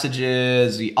get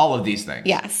messages, all of these things.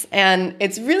 Yes. And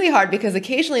it's really hard because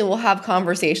occasionally we'll have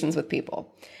conversations with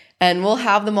people and we'll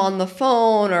have them on the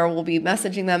phone or we'll be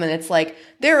messaging them. And it's like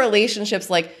their relationships,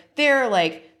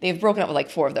 they've broken up with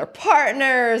like 4 of their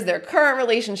partners. Their current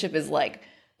relationship is like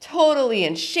totally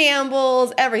in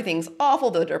shambles. Everything's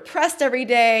awful. They're depressed every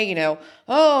day.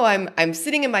 I'm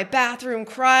sitting in my bathroom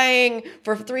crying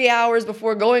for 3 hours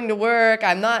before going to work.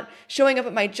 I'm not showing up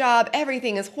at my job.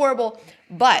 Everything is horrible.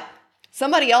 But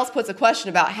somebody else puts a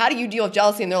question about how do you deal with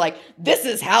jealousy? And they're like, this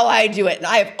is how I do it. And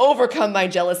I have overcome my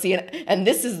jealousy. And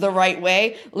this is the right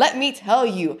way. Let me tell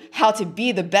you how to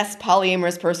be the best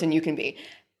polyamorous person you can be.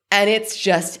 And it's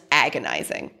just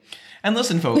agonizing. And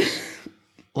listen, folks.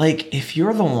 Like, if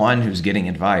you're the one who's getting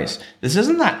advice, this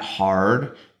isn't that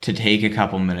hard to take a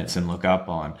couple minutes and look up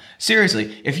on.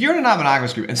 Seriously, if you're in a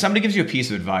non-monogamous group and somebody gives you a piece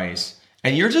of advice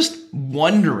and you're just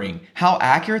wondering how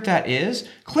accurate that is,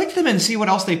 click them and see what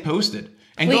else they posted.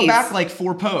 And Please. Go back like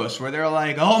 4 posts where they're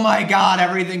like, oh my God,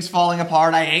 everything's falling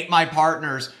apart. I hate my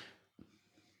partners.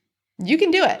 You can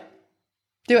do it.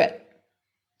 Do it.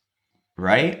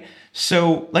 Right?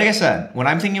 So, like I said, when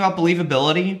I'm thinking about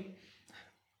believability,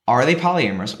 are they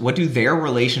polyamorous? What do their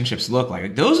relationships look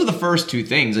like? Those are the first 2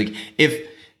 things.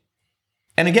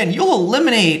 And again, you'll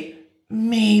eliminate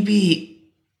maybe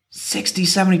 60,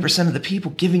 70% of the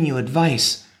people giving you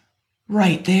advice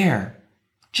right there.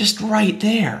 Just right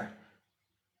there.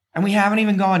 And we haven't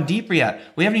even gone deeper yet.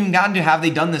 We haven't even gotten to have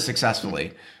they done this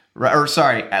successfully.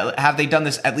 Have they done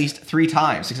this at least 3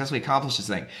 times, successfully accomplished this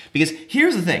thing? Because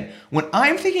here's the thing. When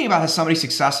I'm thinking about has somebody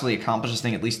successfully accomplished this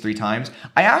thing at least 3 times,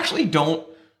 I actually don't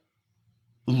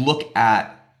look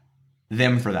at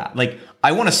them for that. Like,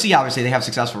 I want to see, obviously, they have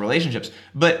successful relationships,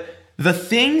 but the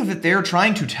thing that they're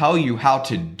trying to tell you how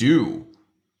to do,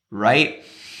 right?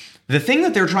 The thing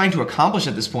that they're trying to accomplish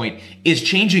at this point is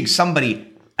changing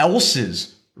somebody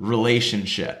else's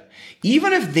relationship.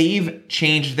 Even if they've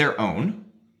changed their own,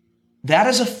 that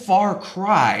is a far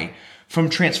cry from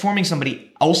transforming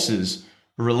somebody else's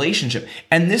relationship.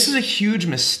 And this is a huge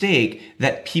mistake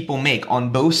that people make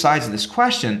on both sides of this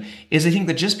question, is they think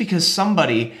that just because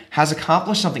somebody has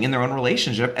accomplished something in their own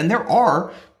relationship, and there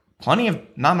are plenty of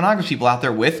non-monogamous people out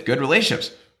there with good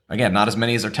relationships. Again, not as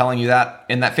many as are telling you that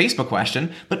in that Facebook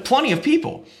question, but plenty of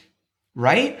people,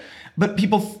 right? But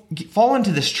people fall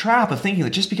into this trap of thinking that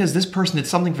just because this person did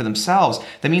something for themselves,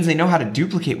 that means they know how to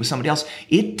duplicate with somebody else.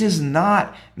 It does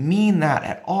not mean that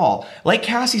at all. Like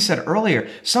Cassie said earlier,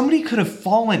 somebody could have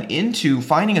fallen into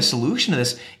finding a solution to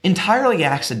this entirely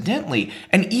accidentally.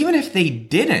 And even if they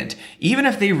didn't, even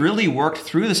if they really worked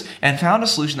through this and found a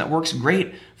solution that works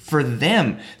great for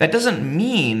them, that doesn't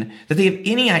mean that they have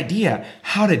any idea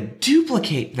how to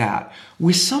duplicate that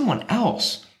with someone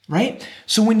else. Right?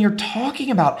 So when you're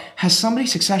talking about has somebody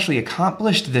successfully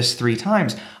accomplished this 3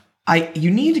 times,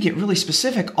 you need to get really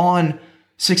specific on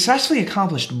successfully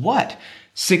accomplished what?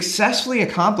 Successfully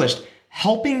accomplished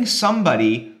helping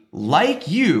somebody like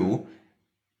you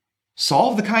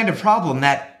solve the kind of problem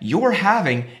that you're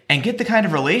having and get the kind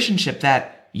of relationship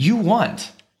that you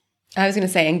want. I was going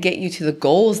to say, and get you to the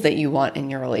goals that you want in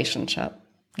your relationship.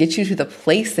 Get you to the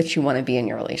place that you want to be in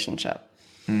your relationship.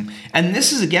 And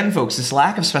this is, again, folks, this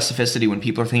lack of specificity when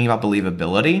people are thinking about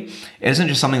believability isn't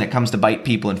just something that comes to bite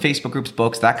people in Facebook groups,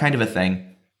 books, that kind of a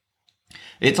thing.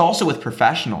 It's also with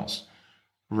professionals,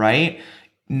 right?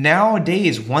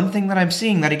 Nowadays, one thing that I'm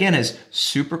seeing that, again, is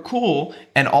super cool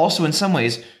and also in some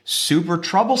ways super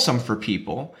troublesome for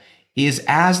people is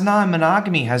as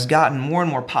non-monogamy has gotten more and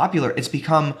more popular, it's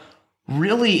become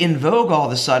really in vogue all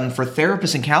of a sudden for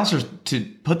therapists and counselors to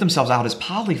put themselves out as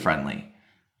poly-friendly.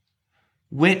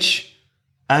 Which,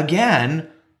 again,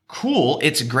 cool.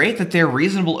 It's great that they're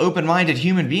reasonable, open-minded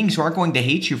human beings who aren't going to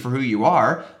hate you for who you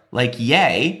are. Like,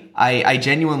 yay. I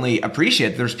genuinely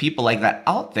appreciate there's people like that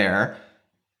out there.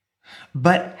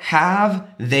 But have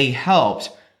they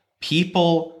helped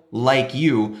people like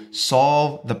you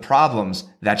solve the problems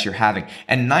that you're having?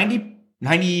 And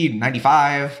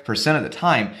 95% of the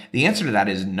time, the answer to that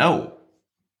is no.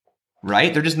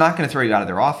 Right? They're just not going to throw you out of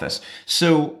their office.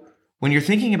 So when you're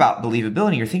thinking about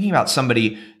believability, you're thinking about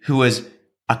somebody who has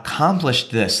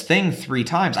accomplished this thing 3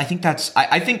 times. I think that's,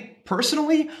 I think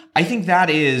personally, I think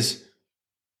that is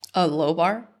a low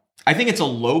bar. I think it's a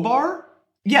low bar.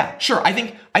 Yeah, sure. I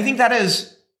think that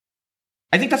is,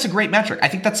 I think that's a great metric. I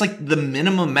think that's like the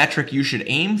minimum metric you should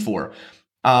aim for.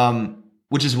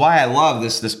 Which is why I love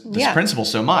this principle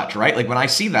so much, right? Like when I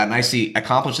see that and I see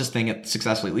accomplish this thing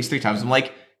successfully at least 3 times, I'm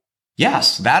like,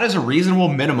 yes, that is a reasonable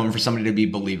minimum for somebody to be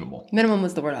believable. Minimum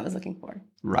was the word I was looking for.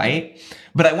 Right?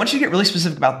 But I want you to get really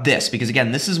specific about this because,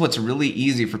 again, this is what's really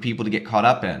easy for people to get caught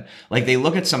up in. Like they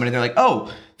look at somebody and they're like,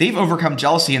 oh, they've overcome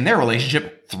jealousy in their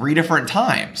relationship 3 different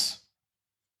times.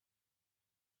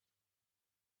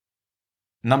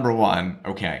 Number 1,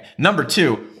 okay. Number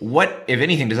 2, what, if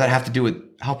anything, does that have to do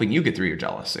with helping you get through your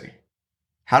jealousy?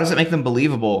 How does it make them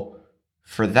believable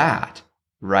for that?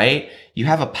 Right? You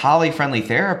have a poly-friendly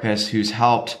therapist who's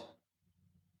helped,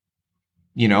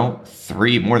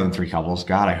 more than 3 couples,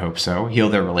 God, I hope so, heal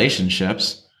their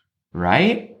relationships,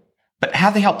 right? But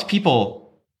have they helped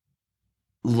people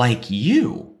like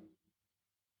you?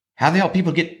 Have they helped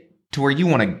people get to where you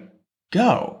want to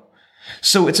go?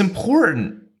 So it's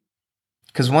important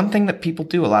because one thing that people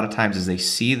do a lot of times is they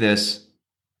see this,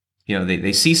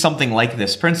 they see something like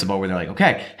this principle where they're like,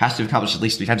 okay, has to be accomplished at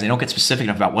least 3 times. They don't get specific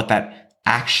enough about what that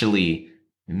actually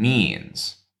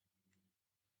means,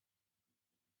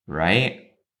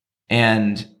 right?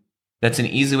 And that's an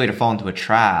easy way to fall into a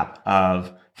trap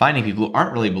of finding people who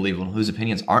aren't really believable and whose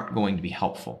opinions aren't going to be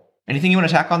helpful. Anything you want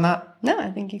to tack on that? No, I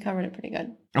think you covered it pretty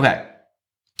good. Okay.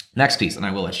 Next piece, and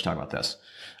I will let you talk about this.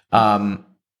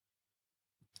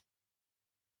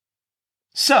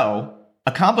 So,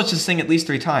 accomplish this thing at least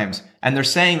 3 times, and they're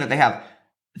saying that they have.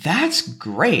 That's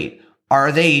great.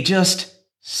 Are they just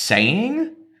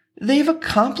saying they've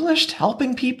accomplished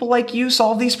helping people like you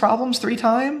solve these problems 3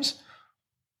 times?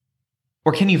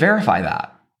 Or can you verify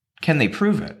that? Can they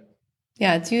prove it?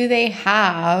 Yeah. Do they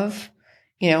have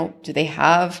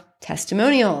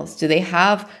testimonials? Do they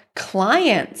have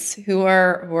clients who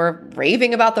are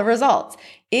raving about the results?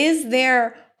 Is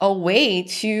there a way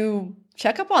to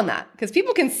check up on that? Because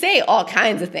people can say all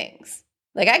kinds of things.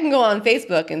 Like I can go on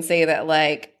Facebook and say that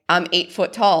like I'm 8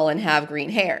 foot tall and have green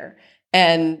hair.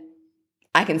 And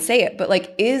I can say it, but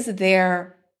like, is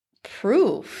there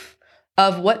proof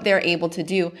of what they're able to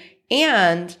do?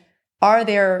 And are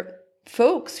there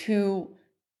folks who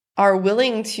are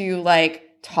willing to like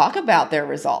talk about their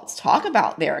results, talk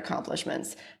about their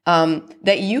accomplishments,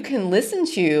 that you can listen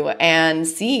to and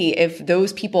see if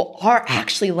those people are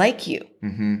actually like you,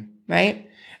 right?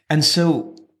 And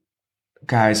so,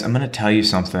 guys, I'm going to tell you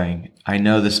something. I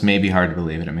know this may be hard to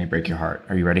believe and it may break your heart.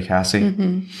 Are you ready,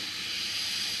 Cassie?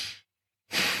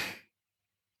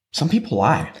 Some people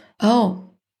lie.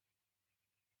 Oh,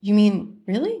 you mean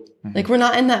really? Like we're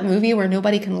not in that movie where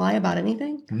nobody can lie about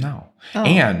anything? No. Oh.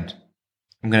 And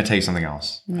I'm going to tell you something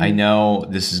else. I know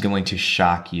this is going to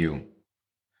shock you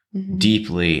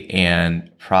deeply and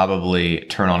probably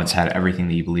turn on its head everything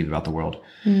that you believe about the world.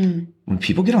 When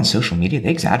people get on social media,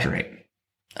 they exaggerate.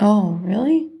 Oh,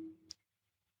 really?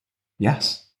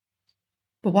 Yes.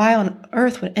 But why on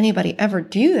earth would anybody ever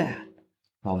do that?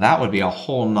 Well, that would be a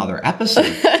whole nother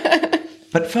episode.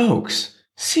 But folks,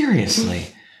 seriously,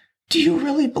 do you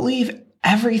really believe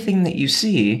everything that you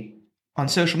see on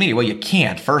social media? Well, you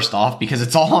can't, first off, because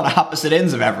it's all on opposite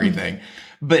ends of everything.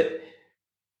 But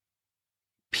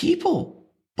people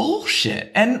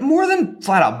bullshit. And more than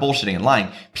flat out bullshitting and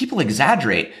lying, people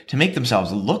exaggerate to make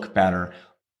themselves look better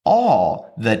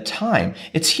all the time.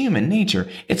 It's human nature.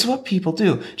 It's what people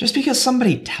do. Just because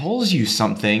somebody tells you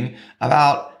something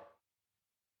about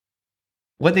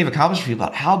what they've accomplished for you,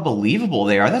 about how believable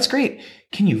they are, that's great.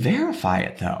 Can you verify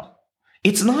it though?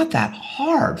 It's not that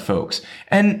hard, folks.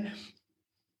 And I'm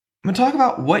going to talk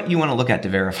about what you want to look at to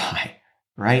verify,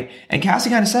 right? And Cassie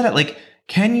kind of said it, like,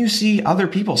 can you see other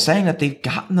people saying that they've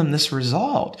gotten them this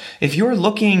result? If you're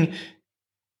looking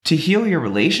to heal your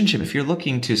relationship, if you're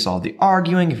looking to solve the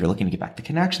arguing, if you're looking to get back the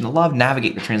connection, the love,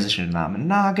 navigate the transition to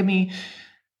non-monogamy,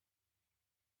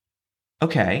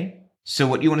 okay, so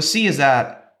what you want to see is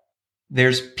that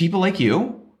there's people like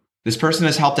you. This person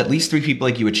has helped at least 3 people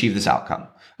like you achieve this outcome.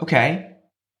 Okay.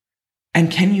 And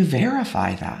can you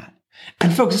verify that?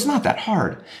 And folks, it's not that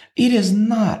hard. It is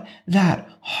not that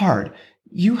hard.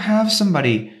 You have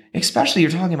somebody, especially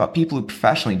you're talking about people who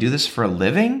professionally do this for a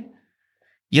living.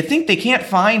 You think they can't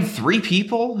find 3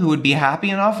 people who would be happy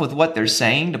enough with what they're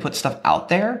saying to put stuff out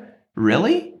there?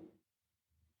 Really?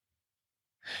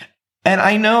 And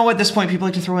I know at this point, people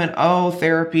like to throw in,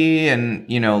 therapy and,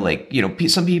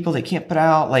 some people they can't put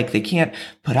out, they can't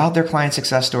put out their client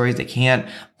success stories. They can't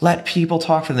let people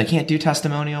talk for them. They can't do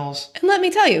testimonials. And let me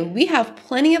tell you, we have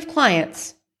plenty of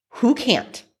clients who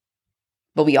can't,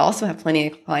 but we also have plenty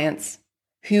of clients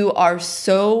who are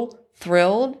so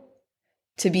thrilled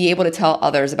to be able to tell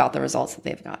others about the results that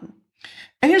they've gotten.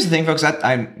 And here's the thing, folks,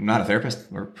 I'm not a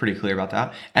therapist. We're pretty clear about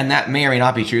that. And that may or may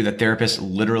not be true, that therapists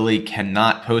literally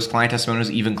cannot post client testimonials,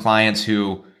 even clients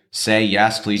who say,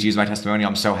 yes, please use my testimonial.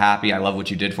 I'm so happy. I love what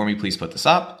you did for me. Please put this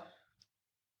up.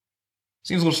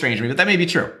 Seems a little strange to me, but that may be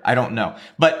true. I don't know.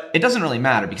 But it doesn't really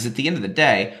matter because at the end of the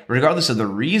day, regardless of the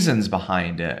reasons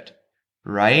behind it,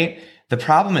 right? The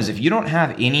problem is if you don't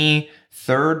have any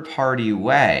third-party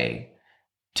way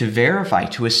to verify,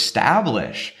 to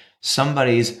establish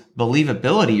somebody's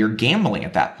believability, you're gambling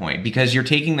at that point because you're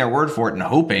taking their word for it and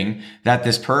hoping that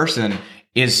this person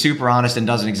is super honest and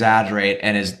doesn't exaggerate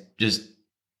and is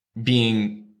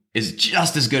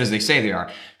just as good as they say they are.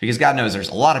 Because God knows there's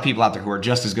a lot of people out there who are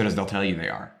just as good as they'll tell you they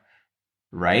are.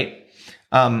 Right?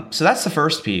 So that's the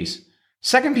first piece.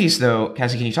 Second piece though,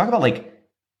 Cassie, can you talk about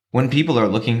when people are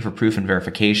looking for proof and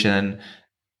verification,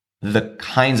 the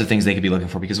kinds of things they could be looking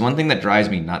for? Because one thing that drives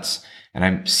me nuts, and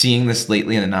I'm seeing this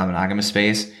lately in the non-monogamous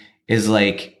space, is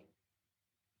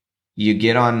you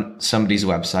get on somebody's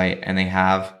website and they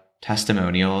have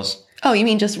testimonials. Oh, you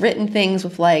mean just written things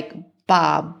with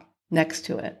Bob next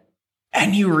to it?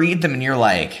 And you read them and you're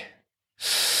like,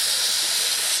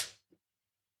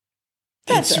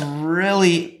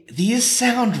 these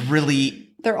sound really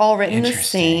they're all written the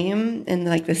same in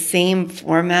the same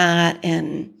format,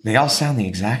 and they all sound the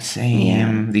exact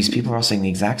same. Yeah. These people are all saying the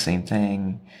exact same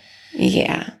thing.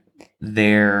 Yeah.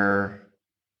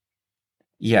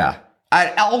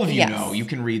 All of you know, you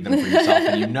can read them for yourself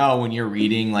and when you're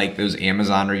reading those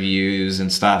Amazon reviews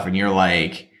and stuff and you're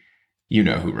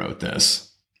who wrote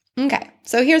this. Okay.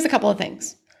 So here's a couple of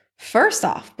things. First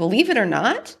off, believe it or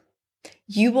not,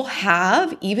 you will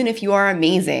have, even if you are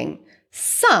amazing,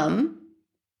 some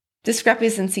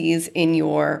discrepancies in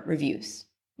your reviews.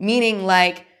 Meaning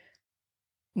I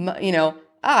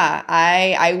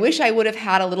wish I would have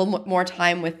had a little more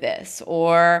time with this,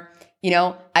 or,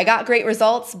 I got great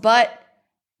results, but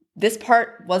this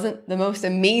part wasn't the most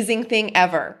amazing thing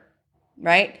ever,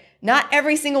 right? Not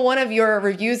every single one of your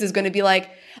reviews is going to be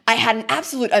I had an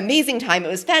absolute amazing time. It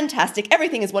was fantastic.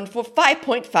 Everything is wonderful.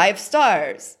 5.5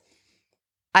 stars.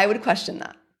 I would question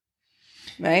that,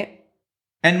 right?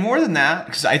 And more than that,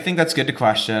 because I think that's good to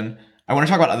question, I want to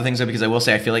talk about other things though, because I will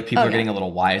say I feel like people are getting a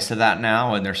little wise to that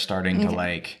now, and they're starting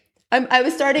to I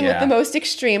was starting with the most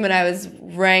extreme, and I was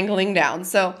wrangling down.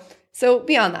 So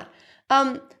beyond that,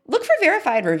 look for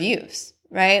verified reviews,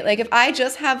 right? If I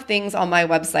just have things on my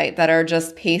website that are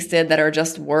just pasted, that are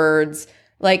just words,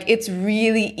 it's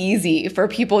really easy for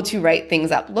people to write things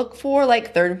up. Look for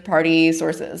third-party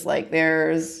sources.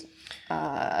 There's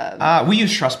we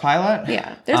use Trustpilot.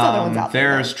 Yeah, there's other ones out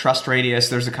there. There's Trust Radius.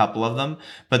 There's a couple of them,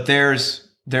 but there's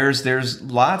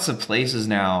lots of places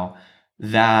now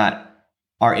that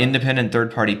are independent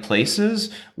third-party places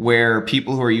where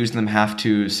people who are using them have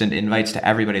to send invites to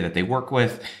everybody that they work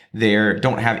with. They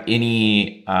don't have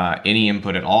any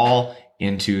input at all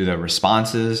into the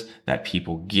responses that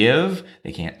people give.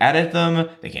 They can't edit them.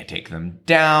 They can't take them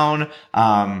down.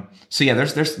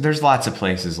 There's lots of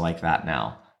places like that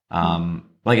now.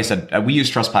 Like I said, we use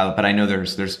Trustpilot, but I know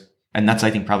there's, and that's, I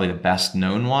think, probably the best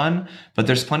known one, but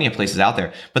there's plenty of places out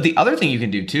there. But the other thing you can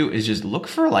do too is just look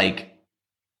for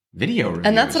video reviews.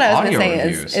 And that's what I was going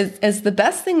to say is the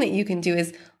best thing that you can do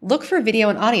is look for video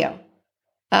and audio.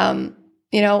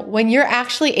 When you're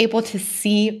actually able to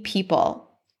see people,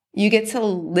 you get to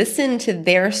listen to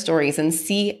their stories and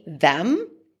see them,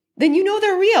 then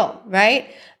they're real, right?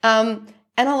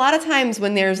 And a lot of times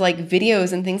when there's like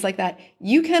videos and things like that,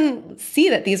 you can see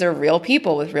that these are real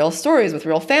people with real stories, with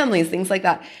real families, things like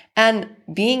that. And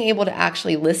being able to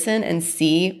actually listen and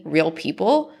see real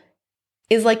people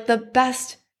is like the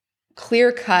best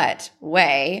clear-cut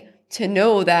way to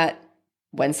know that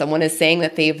when someone is saying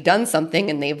that they've done something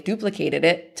and they've duplicated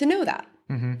it, to know that.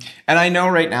 Mm-hmm. And I know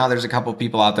right now there's a couple of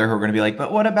people out there who are going to be like,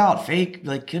 but what about fake?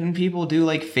 Like, couldn't people do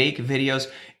like fake videos?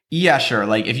 Yeah, sure.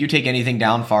 Like if you take anything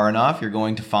down far enough, you're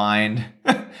going to find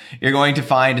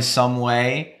some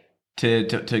way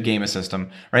to game a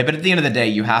system, right? But at the end of the day,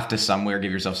 you have to somewhere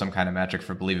give yourself some kind of metric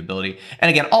for believability. And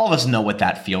again, all of us know what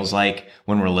that feels like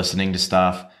when we're listening to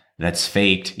stuff that's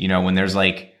faked. You know, when there's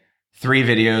like 3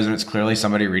 videos and it's clearly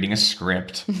somebody reading a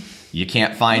script. You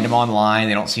can't find them online.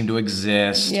 They don't seem to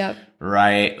exist. Yep.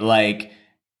 Right? Like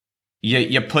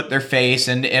you put their face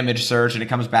into image search and it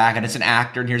comes back and it's an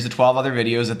actor and here's the 12 other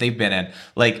videos that they've been in.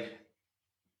 Like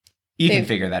you can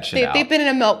figure that shit out. They've been in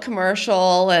a milk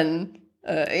commercial and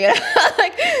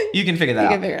like you can figure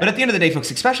that out. But at the end of the day, folks,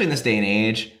 especially in this day and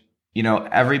age, you know,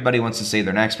 everybody wants to say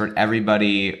they're an expert.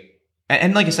 Everybody,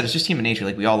 and like I said, it's just human nature.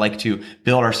 Like we all like to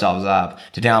build ourselves up,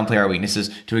 to downplay our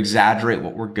weaknesses, to exaggerate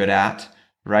what we're good at,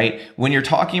 right? When you're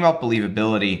talking about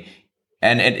believability,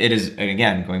 and it is, and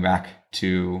again, going back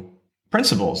to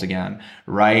principles again,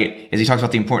 right? As he talks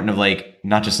about the importance of like,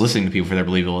 not just listening to people for their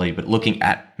believability, but looking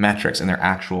at metrics and their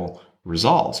actual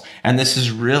results. And this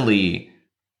is really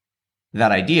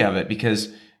that idea of it,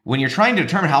 because when you're trying to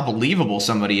determine how believable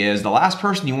somebody is, the last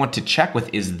person you want to check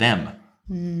with is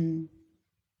them.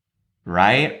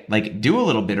 Right? Like do a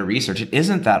little bit of research. It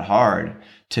isn't that hard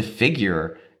to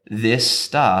figure this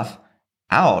stuff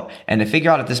out and to figure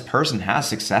out if this person has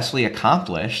successfully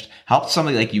accomplished, helped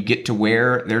somebody like you get to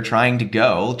where they're trying to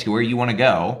go, to where you want to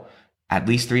go at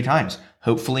least 3 times,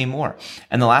 hopefully more.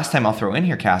 And the last time I'll throw in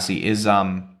here, Cassie, is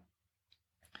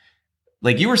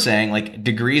like you were saying, like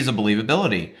degrees of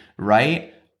believability,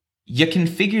 right? You can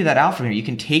figure that out from here. You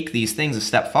can take these things a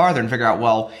step farther and figure out,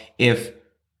 well, if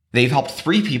they've helped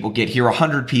 3 people get here,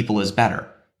 100 people is better.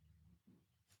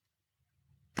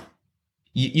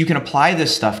 You can apply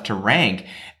this stuff to rank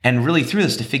and really through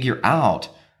this to figure out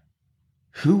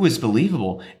who is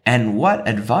believable and what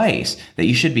advice that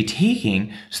you should be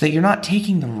taking so that you're not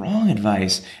taking the wrong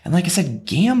advice. And like I said,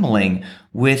 gambling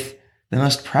with the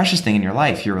most precious thing in your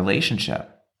life, your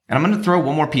relationship. And I'm going to throw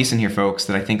one more piece in here, folks,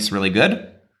 that I think is really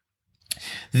good.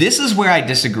 This is where I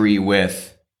disagree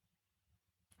with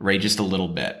Ray just a little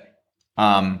bit.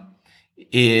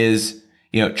 Is,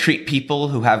 you know, treat people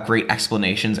who have great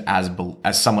explanations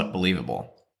as somewhat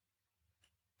believable.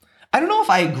 I don't know if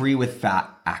I agree with that,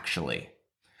 actually.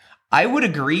 I would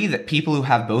agree that people who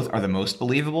have both are the most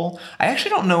believable. I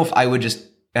actually don't know if I would just,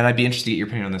 and I'd be interested to get your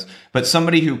opinion on this, but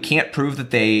somebody who can't prove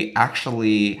that they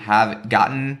actually have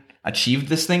achieved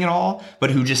this thing at all,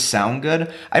 but who just sound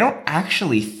good, I don't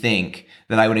actually think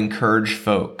that I would encourage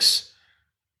folks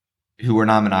who are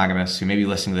non-monogamous, who may be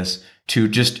listening to this, to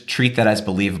just treat that as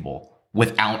believable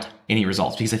without any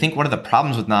results. Because I think one of the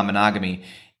problems with non-monogamy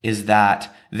is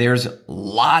that there's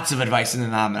lots of advice in the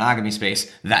non-monogamy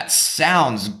space that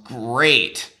sounds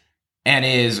great and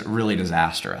is really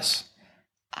disastrous.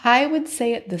 I would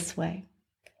say it this way.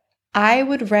 I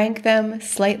would rank them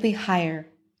slightly higher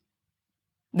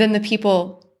than the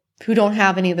people who don't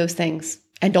have any of those things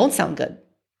and don't sound good.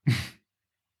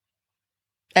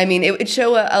 I mean, it would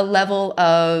show a level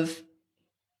of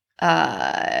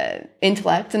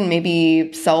intellect and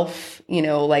maybe self,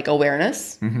 like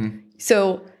awareness. Mm-hmm.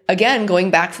 So again, going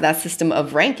back to that system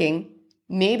of ranking,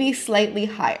 maybe slightly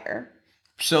higher.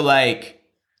 So like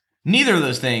neither of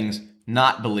those things,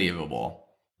 not believable.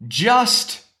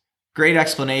 Just great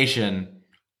explanation,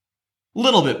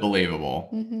 little bit believable.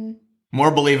 Mm-hmm.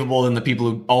 More believable than the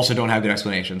people who also don't have good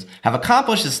explanations. Have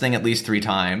accomplished this thing at least 3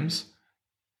 times.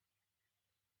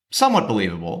 Somewhat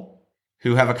believable.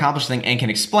 Who have accomplished the thing and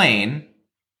can explain.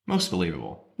 Most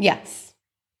believable. Yes.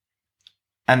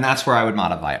 And that's where I would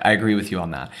modify it. I agree with you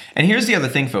on that. And here's the other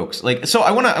thing, folks. So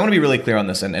I want to be really clear on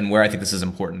this and where I think this is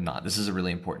important or not. This is a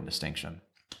really important distinction.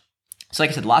 So like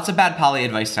I said, lots of bad poly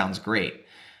advice sounds great.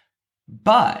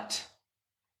 But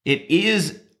it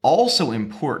is also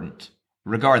important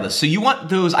regardless. So you want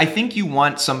those, I think you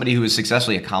want somebody who has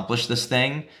successfully accomplished this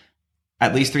thing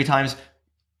at least 3 times.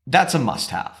 That's a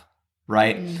must-have,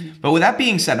 right? Mm-hmm. But with that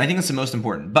being said, I think that's the most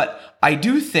important. But I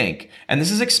do think, and this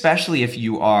is especially if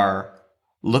you are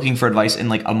looking for advice in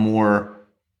like a more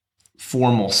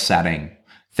formal setting,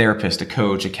 therapist, a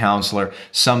coach, a counselor,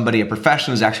 somebody, a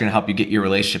professional who's actually going to help you get your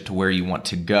relationship to where you want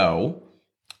to go,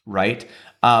 right?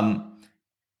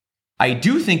 I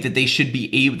do think that they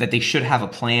should have a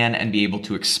plan and be able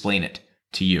to explain it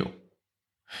to you.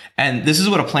 And this is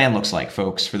what a plan looks like,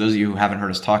 folks. For those of you who haven't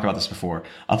heard us talk about this before,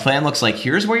 a plan looks like,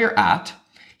 here's where you're at.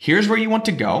 Here's where you want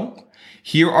to go.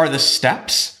 Here are the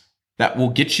steps that will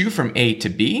get you from A to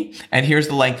B. And here's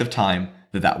the length of time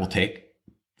that will take.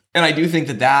 And I do think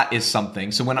that is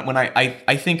something. So when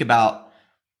I think about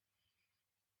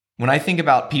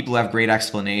people who have great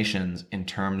explanations in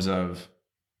terms of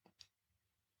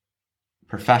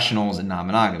professionals in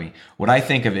non-monogamy, what I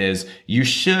think of is you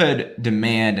should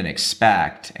demand and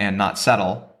expect and not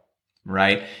settle,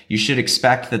 right? You should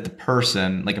expect that the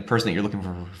person, like a person that you're looking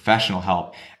for professional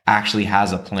help, actually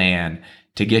has a plan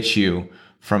to get you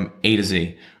from A to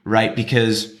Z, right?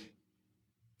 Because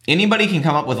anybody can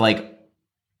come up with like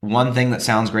one thing that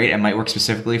sounds great and might work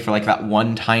specifically for like that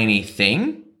one tiny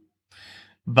thing,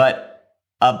 but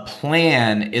a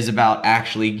plan is about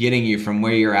actually getting you from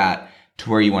where you're at to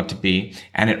where you want to be,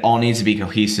 and it all needs to be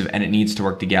cohesive and it needs to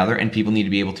work together, and people need to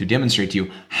be able to demonstrate to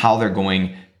you how they're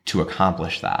going to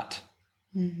accomplish that.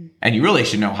 Mm-hmm. And you really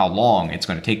should know how long it's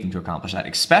going to take them to accomplish that,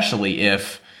 especially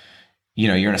if, you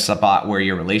know, you're in a spot where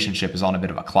your relationship is on a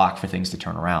bit of a clock for things to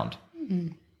turn around. Mm-hmm.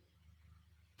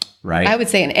 Right? I would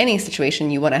say in any situation,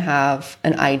 you want to have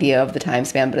an idea of the time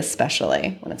span, but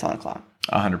especially when it's on a clock.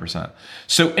 100%.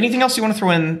 So anything else you want to throw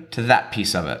in to that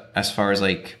piece of it, as far as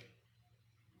like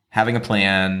having a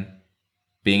plan,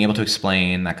 being able to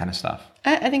explain, that kind of stuff?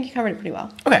 I think you covered it pretty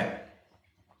well. Okay.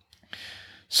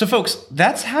 So folks,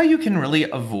 that's how you can really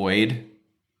avoid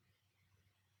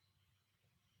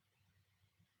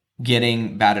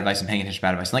getting bad advice and paying attention to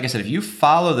bad advice. And like I said, if you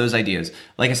follow those ideas,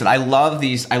 like I said, I love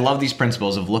these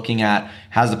principles of looking at,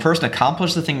 has the person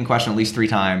accomplished the thing in question at least 3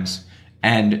 times?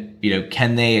 And, you know,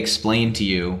 can they explain to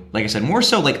you, like I said, more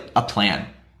so like a plan,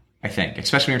 I think,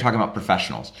 especially when you're talking about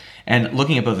professionals, and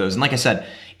looking at both of those. And like I said,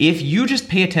 if you just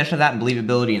pay attention to that and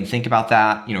believability and think about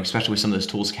that, you know, especially with some of those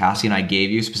tools Cassie and I gave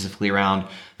you specifically around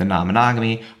the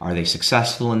non-monogamy, are they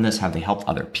successful in this? Have they helped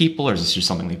other people? Or is this just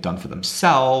something they've done for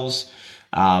themselves?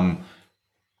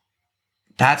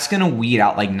 That's going to weed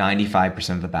out like 95%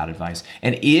 of the bad advice.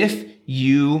 And if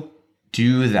you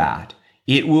do that,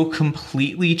 it will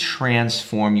completely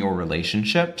transform your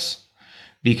relationships,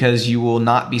 because you will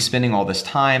not be spending all this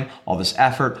time, all this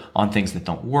effort on things that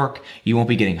don't work. You won't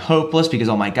be getting hopeless because,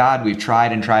 oh my God, we've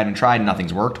tried and tried and tried and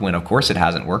nothing's worked, when of course it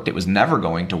hasn't worked. It was never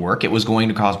going to work. It was going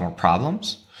to cause more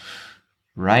problems,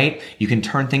 right? You can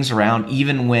turn things around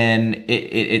even when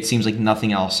it seems like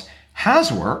nothing else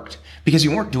has worked, because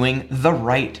you weren't doing the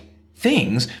right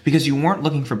things, because you weren't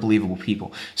looking for believable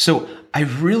people. So I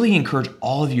really encourage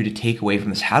all of you to take away from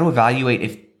this how to evaluate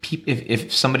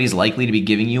if somebody's likely to be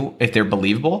giving you, if they're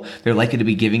believable, they're likely to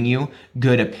be giving you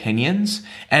good opinions,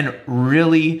 and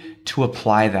really to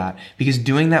apply that, because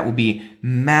doing that will be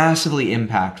massively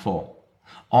impactful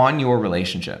on your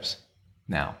relationships.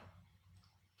 Now,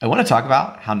 I want to talk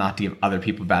about how not to give other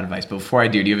people bad advice, but before I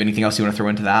do you have anything else you want to throw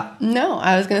into that? No,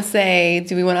 I was going to say,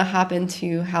 do we want to hop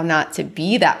into how not to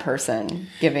be that person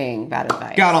giving bad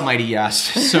advice? God almighty, yes,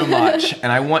 so much.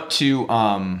 And I'm going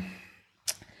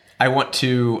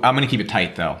to keep it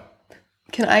tight though.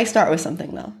 Can I start with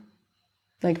something though?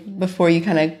 Like before you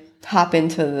kind of hop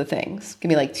into the things, give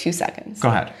me like 2 seconds. Go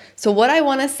ahead. So what I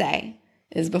want to say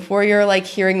is, before you're like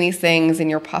hearing these things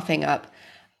and you're puffing up,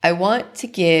 I want to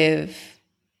give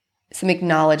some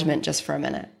acknowledgement just for a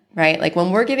minute, right? Like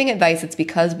when we're giving advice, it's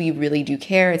because we really do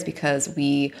care. It's because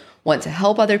we want to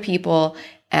help other people,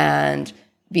 and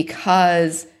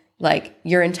because like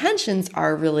your intentions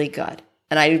are really good.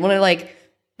 And I want to like,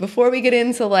 before we get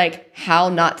into like how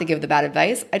not to give the bad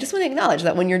advice, I just want to acknowledge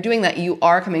that when you're doing that, you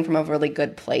are coming from a really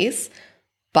good place,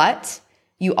 but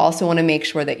you also want to make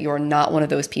sure that you're not one of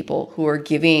those people who are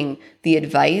giving the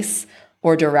advice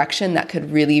or direction that could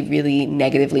really, really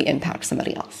negatively impact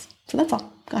somebody else. So that's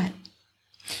all. Go ahead.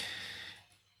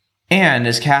 And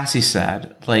as Cassie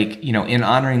said, like, you know, in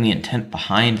honoring the intent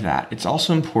behind that, it's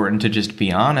also important to just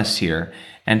be honest here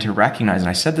and to recognize, and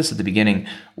I said this at the beginning,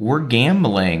 we're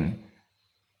gambling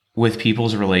with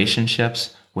people's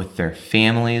relationships, with their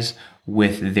families,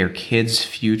 with their kids'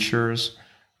 futures,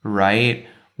 right?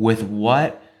 With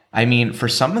what, I mean, for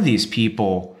some of these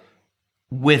people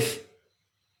with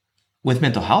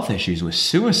mental health issues, with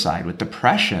suicide, with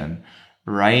depression,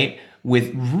 right?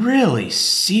 With really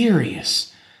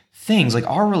serious things, like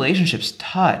our relationships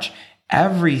touch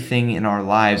everything in our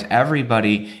lives,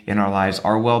 everybody in our lives,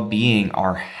 our well-being,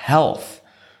 our health,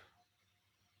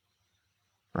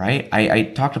 right? I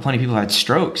talked to plenty of people who had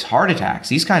strokes, heart attacks,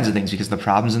 these kinds of things because of the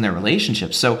problems in their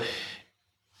relationships. So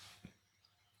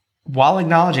while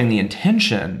acknowledging the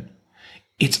intention,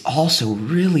 it's also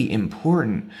really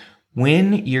important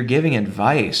when you're giving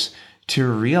advice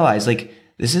to realize, like,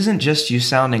 this isn't just you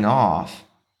sounding off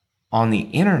on the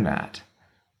internet.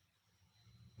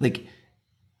 Like,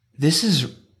 this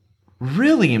is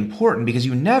really important because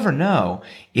you never know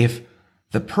if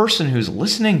the person who's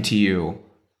listening to you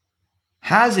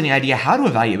has any idea how to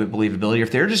evaluate believability,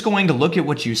 if they're just going to look at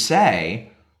what you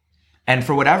say and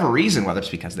for whatever reason, whether it's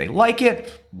because they like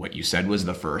it, what you said was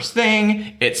the first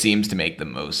thing, it seems to make the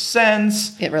most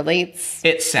sense. It relates.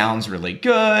 It sounds really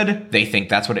good. They think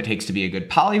that's what it takes to be a good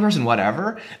poly person,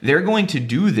 whatever. They're going to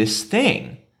do this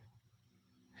thing.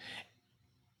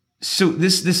 So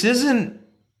this isn't,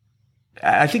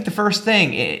 I think the first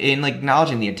thing in like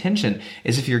acknowledging the intention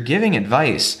is if you're giving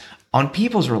advice on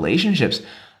people's relationships,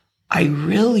 I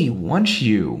really want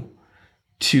you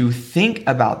to think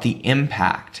about the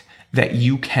impact that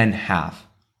you can have.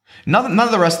 None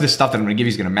of the rest of this stuff that I'm going to give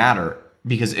you is going to matter,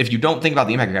 because if you don't think about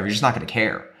the impact you have, you're just not going to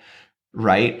care,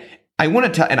 right? I want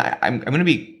to tell, and I'm going to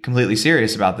be completely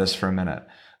serious about this for a minute.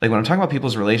 Like when I'm talking about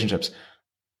people's relationships,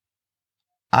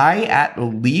 I at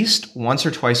least once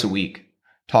or twice a week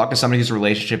talk to somebody whose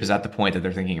relationship is at the point that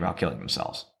they're thinking about killing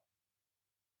themselves.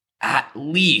 At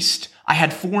least. I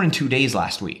had 4 in 2 days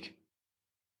last week.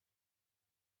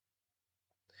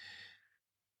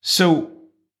 So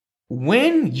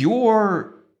when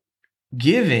you're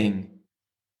giving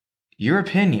your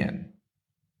opinion,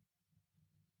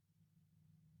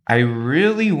 I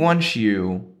really want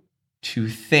you to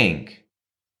think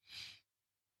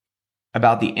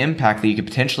about the impact that you could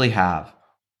potentially have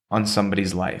on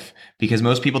somebody's life, because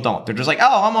most people don't. They're just like,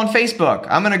 oh, I'm on Facebook,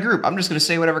 I'm in a group, I'm just going to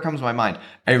say whatever comes to my mind.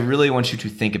 I really want you to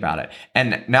think about it.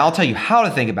 And now I'll tell you how to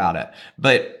think about it.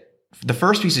 But the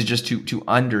first piece is just to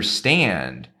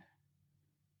understand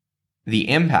the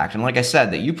impact. And like I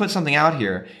said, that you put something out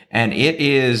here and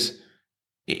it's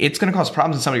going to cause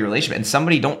problems in somebody's relationship, and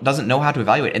somebody doesn't know how to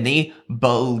evaluate, and they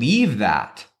believe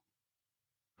that,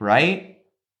 right?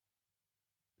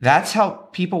 That's how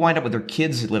people wind up with their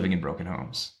kids living in broken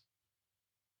homes.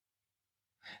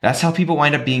 That's how people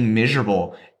wind up being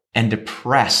miserable and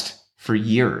depressed for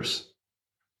years.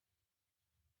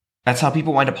 That's how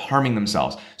people wind up harming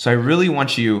themselves. So I really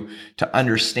want you to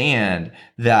understand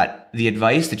that the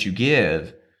advice that you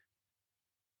give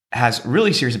has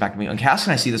really serious impact on me. And Cass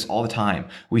and I see this all the time.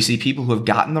 We see people who have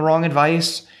gotten the wrong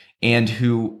advice and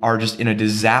who are just in a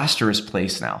disastrous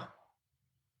place now.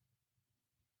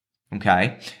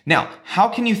 Okay? Now, how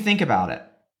can you think about it?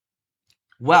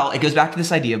 Well, it goes back to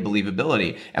this idea of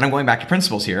believability. And I'm going back to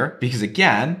principles here because,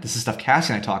 again, this is stuff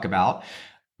Cassie and I talk about.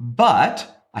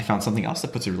 But I found something else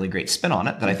that puts a really great spin on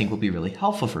it that I think will be really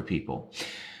helpful for people.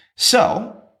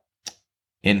 So,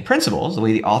 in principles, the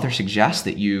way the author suggests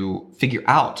that you figure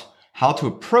out how to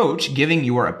approach giving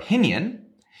your opinion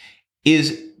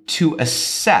is to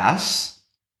assess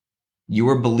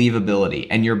your believability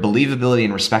and your believability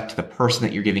in respect to the person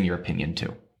that you're giving your opinion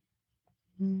to.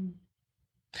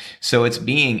 So it's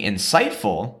being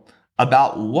insightful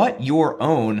about what your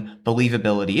own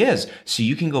believability is. So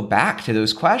you can go back to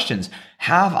those questions.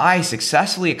 Have I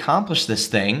successfully accomplished this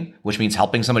thing, which means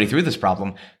helping somebody through this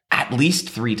problem, at least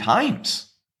 3 times?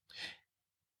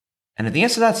 And if the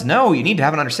answer to that's no, you need to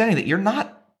have an understanding that you're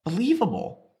not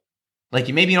believable. Like,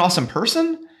 you may be an awesome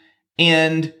person,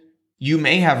 and you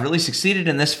may have really succeeded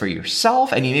in this for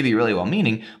yourself, and you may be really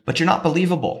well-meaning, but you're not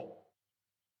believable.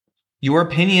 Your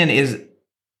opinion is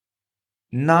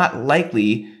not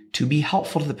likely to be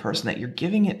helpful to the person that you're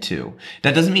giving it to.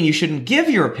 That doesn't mean you shouldn't give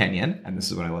your opinion, and this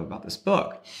is what I love about this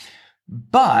book,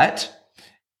 but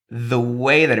the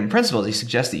way that in principles he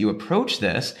suggests that you approach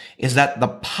this is that the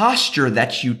posture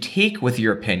that you take with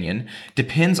your opinion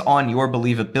depends on your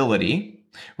believability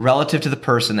relative to the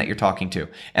person that you're talking to.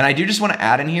 And I do just want to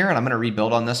add in here, and I'm going to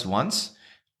rebuild on this once.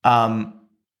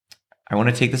 I want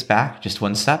to take this back just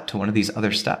one step to one of these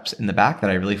other steps in the back that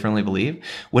I really firmly believe,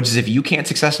 which is if you can't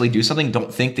successfully do something,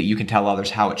 don't think that you can tell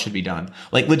others how it should be done.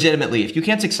 Like, legitimately, if you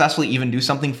can't successfully even do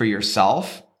something for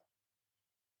yourself,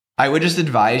 I would just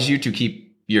advise you to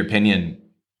keep your opinion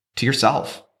to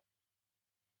yourself.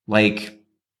 Like,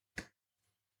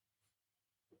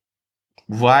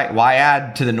 why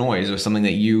add to the noise with something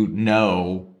that you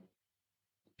know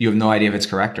you have no idea if it's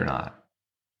correct or not?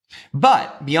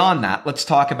 But beyond that, let's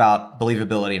talk about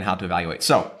believability and how to evaluate.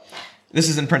 So this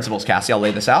is in principles, Cassie. I'll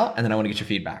lay this out, and then I want to get your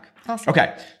feedback. Awesome.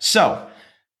 Okay, so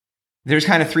there's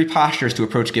kind of 3 postures to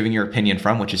approach giving your opinion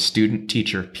from, which is student,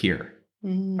 teacher, peer.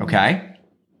 Okay?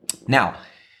 Now,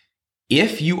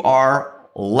 if you are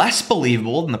less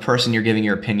believable than the person you're giving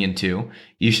your opinion to,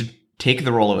 you should take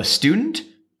the role of a student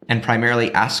and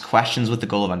primarily ask questions with the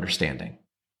goal of understanding.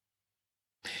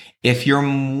 If you're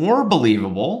more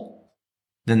believable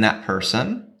than that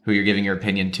person, who you're giving your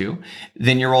opinion to,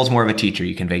 then your role is more of a teacher.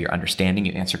 You convey your understanding,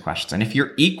 you answer questions. And if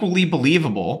you're equally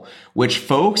believable, which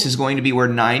folks is going to be where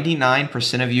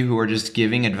 99% of you who are just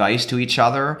giving advice to each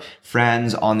other,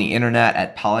 friends on the internet,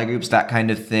 at polygroups, that kind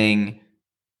of thing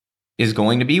is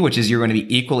going to be, which is you're going to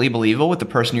be equally believable with the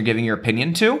person you're giving your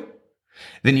opinion to,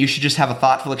 then you should just have a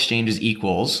thoughtful exchange as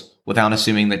equals without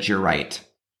assuming that you're right.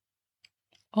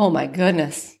 Oh my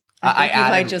goodness. I think you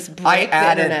might just break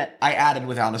the internet. I added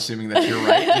without assuming that you're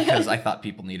right because I thought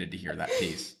people needed to hear that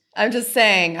piece. I'm just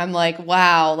saying, I'm like,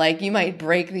 wow, like you might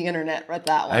break the internet with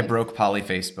that one. I broke Poly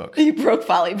Facebook. You broke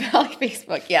Poly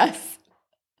Facebook, yes.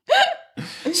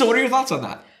 So what are your thoughts on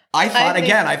that? I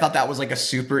thought that was like a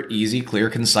super easy, clear,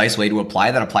 concise way to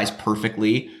apply that applies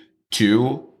perfectly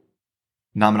to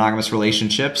non-monogamous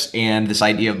relationships and this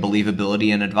idea of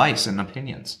believability and advice and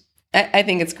opinions. I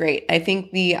think it's great. I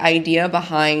think the idea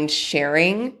behind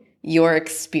sharing your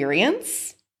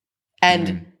experience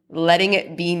and letting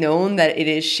it be known that it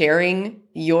is sharing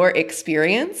your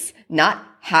experience, not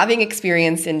having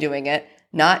experience in doing it,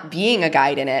 not being a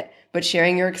guide in it, but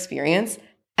sharing your experience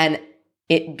and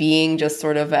it being just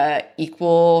sort of a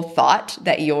equal thought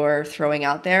that you're throwing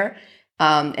out there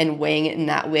and weighing it in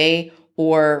that way,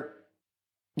 or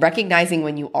recognizing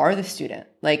when you are the student.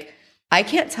 Like, I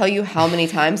can't tell you how many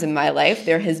times in my life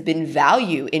there has been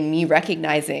value in me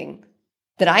recognizing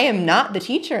that I am not the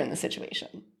teacher in the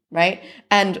situation, right?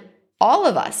 And all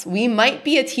of us, we might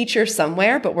be a teacher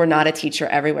somewhere, but we're not a teacher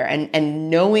everywhere. And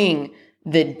knowing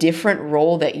the different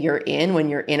role that you're in when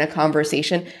you're in a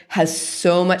conversation has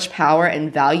so much power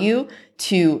and value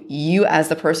to you as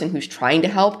the person who's trying to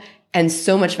help, and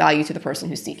so much value to the person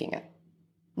who's seeking it.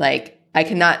 Like, I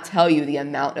cannot tell you the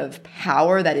amount of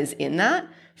power that is in that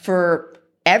for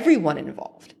everyone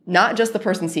involved, not just the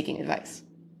person seeking advice.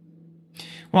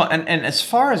 Well, and as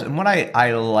far as, and what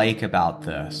I like about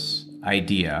this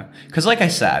idea, because like I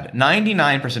said,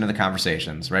 99% of the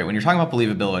conversations, right, when you're talking about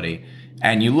believability,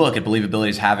 and you look at believability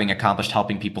as having accomplished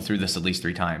helping people through this at least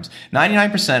 3 times,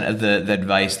 99% of the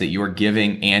advice that you're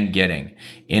giving and getting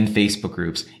in Facebook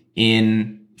groups,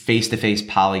 in face-to-face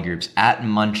poly groups, at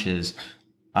munches,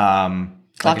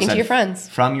 talking to your friends,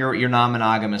 from your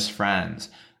non-monogamous friends,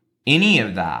 any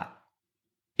of that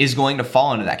is going to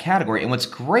fall into that category. And what's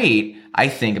great, I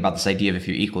think, about this idea of if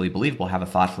you're equally believable, have a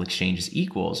thoughtful exchange as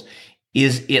equals,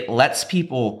 is it lets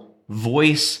people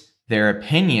voice their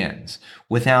opinions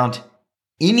without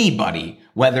anybody,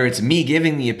 whether it's me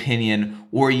giving the opinion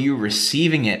or you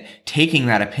receiving it, taking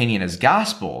that opinion as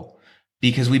gospel,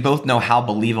 because we both know how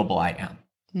believable I am.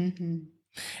 Mm-hmm.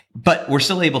 But we're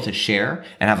still able to share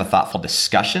and have a thoughtful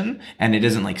discussion, and it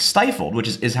isn't like stifled, which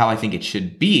is how I think it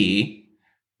should be.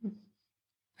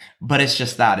 But it's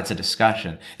just that, it's a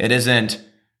discussion. It isn't,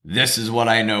 this is what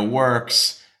I know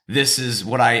works. This is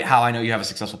how I know you have a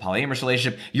successful polyamorous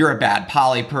relationship. You're a bad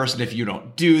poly person if you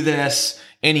don't do this.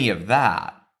 Any of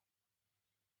that.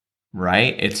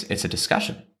 Right? It's a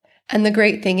discussion. And the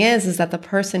great thing is that the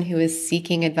person who is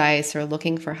seeking advice or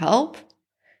looking for help,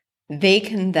 they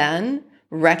can then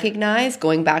recognize,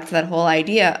 going back to that whole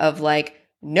idea of like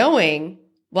knowing,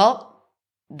 well,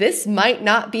 this might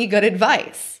not be good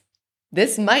advice.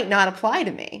 This might not apply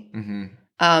to me.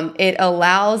 Mm-hmm. It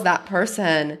allows that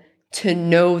person to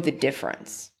know the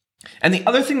difference. And the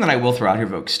other thing that I will throw out here,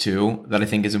 folks, too, that I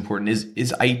think is important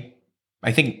is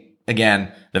I think,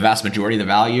 again, the vast majority of the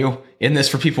value in this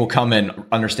for people come in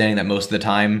understanding that most of the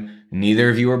time, neither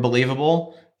of you are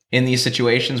believable in these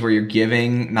situations where you're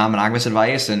giving non-monogamous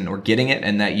advice or getting it,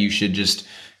 and that you should just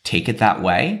take it that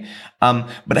way.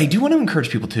 But I do want to encourage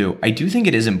people too. I do think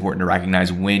it is important to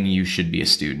recognize when you should be a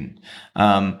student.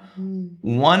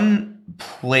 One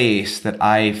place that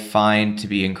I find to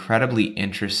be incredibly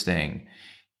interesting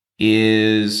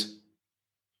is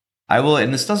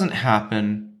and this doesn't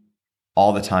happen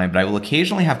all the time, but I will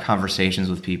occasionally have conversations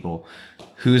with people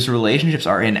whose relationships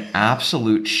are in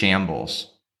absolute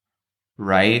shambles,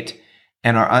 right?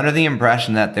 And are under the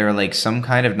impression that they're like some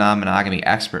kind of non-monogamy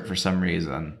expert for some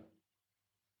reason,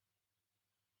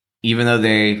 even though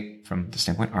they, from the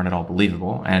standpoint, aren't at all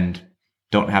believable and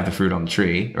don't have the fruit on the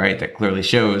tree, right? That clearly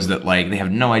shows that like they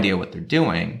have no idea what they're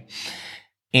doing.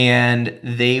 And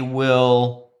they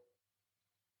will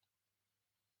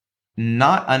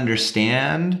not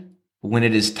understand when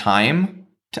it is time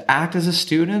to act as a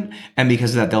student. And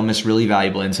because of that, they'll miss really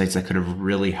valuable insights that could have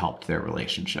really helped their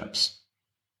relationships.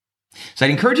 So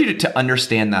I'd encourage you to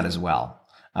understand that as well.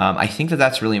 I think that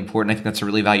that's really important. I think that's a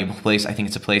really valuable place. I think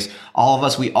it's a place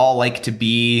we all like to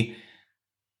be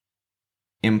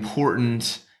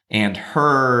important and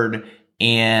heard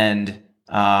and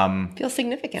Feel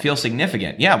significant. Feel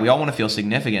significant. Yeah, we all want to feel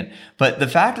significant. But the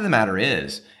fact of the matter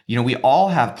is, we all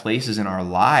have places in our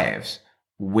lives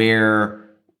where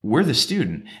we're the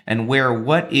student and where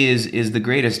what is the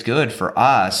greatest good for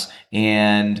us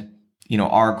and,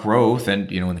 our growth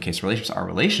and, in the case of relationships, our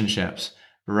relationships,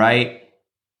 right,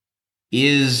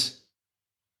 is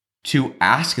to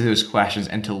ask those questions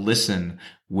and to listen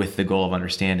with the goal of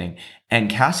understanding. And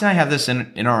Cassie and I have this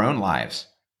in our own lives,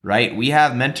 right? We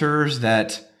have mentors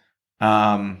that,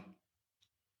 for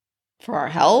our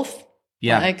health.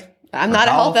 Yeah. Like, I'm not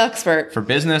a health expert. For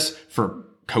business, for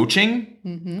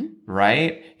coaching,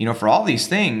 right? For all these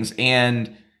things.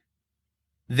 And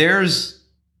there's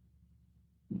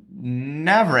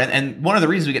never, and one of the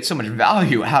reasons we get so much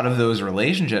value out of those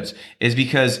relationships is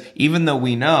because even though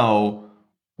we know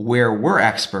where we're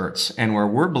experts and where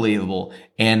we're believable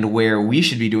and where we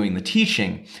should be doing the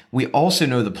teaching, we also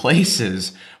know the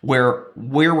places where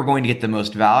we're going to get the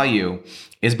most value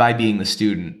is by being the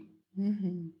student.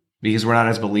 Because we're not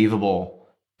as believable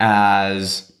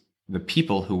as the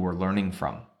people who we're learning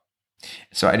from.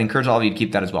 So I'd encourage all of you to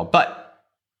keep that as well. But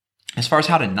as far as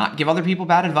how to not give other people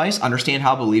bad advice, understand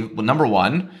how believable. Number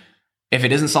one, if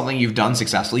it isn't something you've done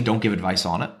successfully, don't give advice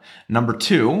on it. Number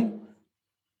two,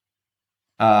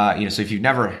 so if you've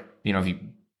never, if you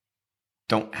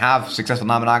don't have successful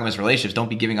non-monogamous relationships, don't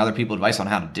be giving other people advice on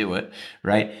how to do it,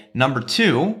 right? Number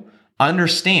two,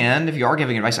 understand, if you are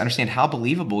giving advice, understand how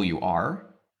believable you are,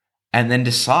 and then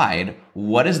decide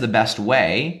what is the best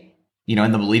way,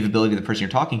 and the believability of the person you're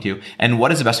talking to, and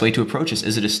what is the best way to approach this?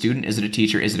 Is it a student? Is it a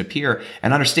teacher? Is it a peer?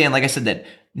 And understand, like I said, that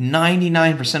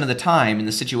 99% of the time in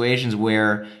the situations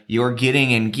where you're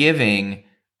getting and giving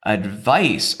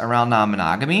advice around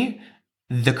non-monogamy,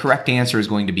 the correct answer is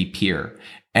going to be peer.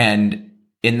 And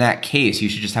in that case, you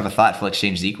should just have a thoughtful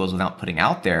exchange of equals without putting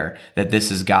out there that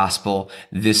this is gospel.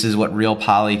 This is what real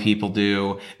poly people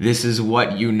do. This is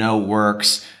what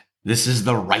works. This is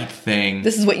the right thing.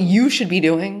 This is what you should be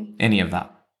doing. Any of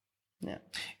that. Yeah.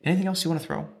 Anything else you want to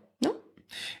throw? No.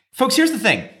 Folks, here's the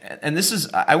thing. And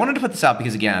I wanted to put this out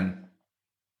because, again,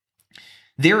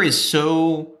 there is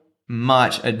so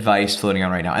much advice floating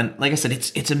around right now. And like I said,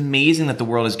 it's amazing that the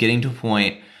world is getting to a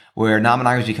point where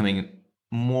non-monogamy is becoming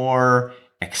more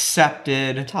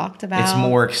accepted. Talked about. It's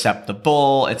more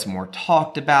acceptable. It's more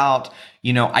talked about.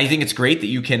 I think it's great that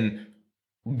you can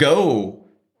go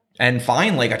and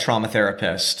find like a trauma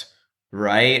therapist,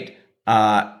 right?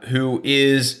 Who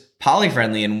is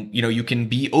poly-friendly and, you can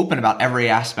be open about every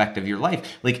aspect of your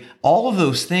life. Like all of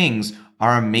those things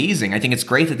are amazing. I think it's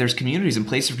great that there's communities and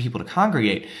places for people to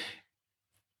congregate.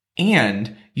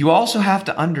 And you also have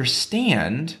to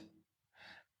understand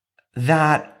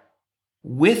that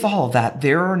with all of that,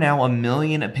 there are now a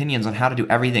million opinions on how to do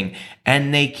everything,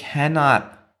 and they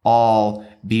cannot all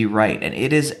be right. And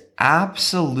it is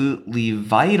absolutely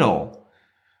vital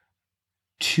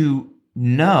to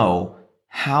know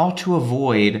how to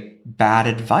avoid bad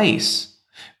advice.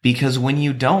 Because when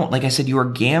you don't, like I said, you are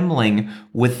gambling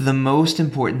with the most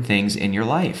important things in your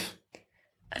life.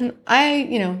 And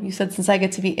you said since I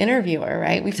get to be interviewer,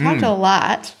 right? We've talked a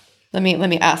lot. Let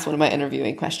me ask one of my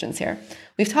interviewing questions here.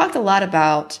 We've talked a lot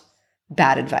about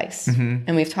bad advice.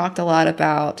 And we've talked a lot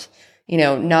about,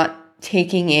 not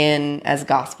taking in as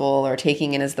gospel or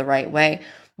taking in as the right way.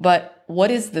 But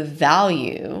what is the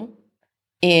value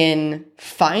in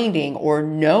finding or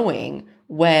knowing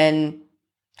when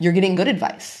you're getting good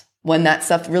advice, when that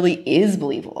stuff really is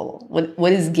believable?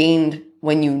 What is gained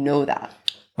when you know that?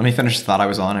 Let me finish the thought I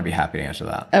was on. I'd be happy to answer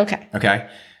that. Okay.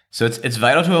 So it's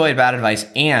vital to avoid bad advice,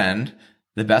 and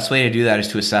the best way to do that is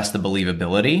to assess the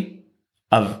believability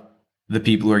of the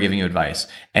people who are giving you advice.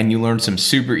 And you learn some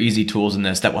super easy tools in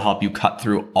this that will help you cut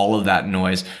through all of that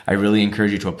noise. I really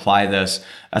encourage you to apply this.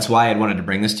 That's why I wanted to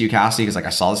bring this to you, Cassie, because I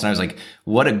saw this and I was like,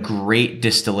 what a great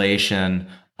distillation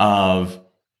of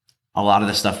a lot of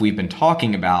the stuff we've been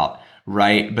talking about,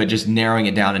 right? But just narrowing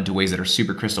it down into ways that are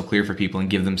super crystal clear for people and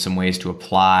give them some ways to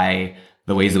apply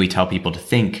the ways that we tell people to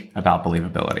think about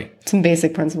believability. Some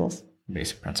basic principles.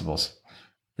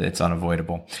 It's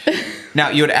unavoidable. Now,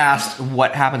 you had asked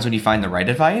what happens when you find the right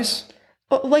advice?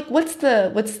 Like, what's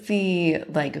the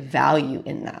like value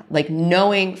in that? Like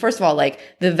knowing, first of all, like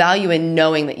the value in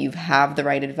knowing that you have the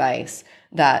right advice,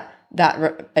 that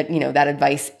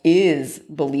advice is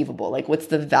believable. Like, what's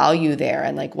the value there,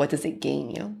 and like, what does it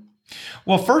gain you?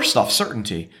 Well, first off,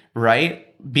 certainty, right?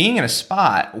 Being in a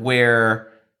spot where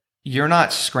you're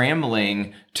not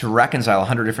scrambling to reconcile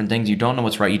 100 different things. You don't know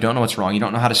what's right. You don't know what's wrong. You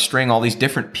don't know how to string all these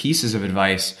different pieces of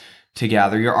advice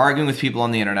together. You're arguing with people on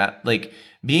the internet. Like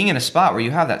being in a spot where you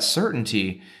have that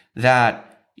certainty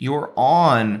that, you're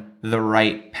on the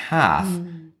right path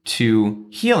to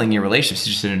healing your relationships.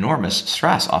 It's just an enormous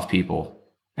stress off people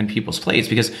and people's plates,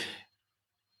 because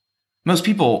most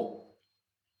people,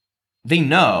 they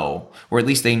know, or at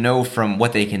least they know from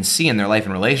what they can see in their life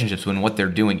and relationships, when what they're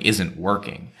doing isn't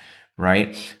working,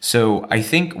 right? So I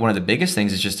think one of the biggest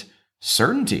things is just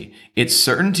certainty. It's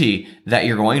certainty that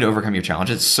you're going to overcome your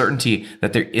challenges. It's certainty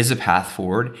that there is a path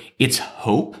forward. It's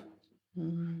hope.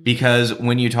 Because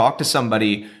when you talk to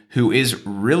somebody who is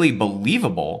really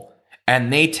believable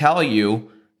and they tell you,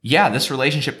 yeah, this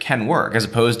relationship can work, as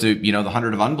opposed to, the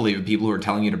 100 of unbelievable people who are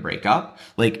telling you to break up.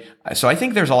 So I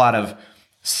think there's a lot of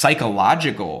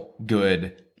psychological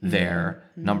good there,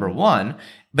 number one.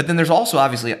 But then there's also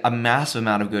obviously a massive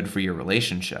amount of good for your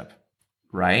relationship,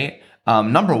 right?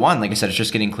 Number one, like I said, it's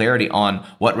just getting clarity on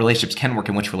what relationships can work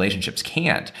and which relationships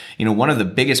can't. One of the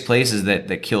biggest places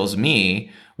that kills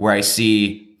me, where I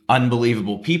see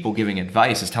unbelievable people giving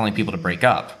advice, is telling people to break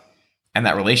up and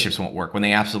that relationships won't work when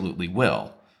they absolutely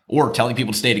will. Or telling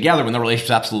people to stay together when the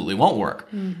relationships absolutely won't work,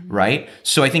 right?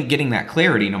 So I think getting that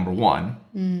clarity, number one,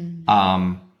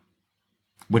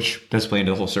 which does play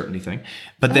into the whole certainty thing.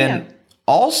 But then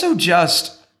also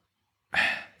just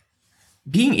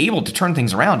being able to turn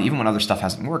things around even when other stuff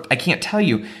hasn't worked. I can't tell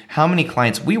you how many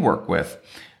clients we work with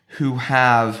who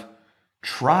have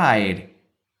tried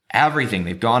everything.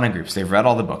 They've gone in groups, they've read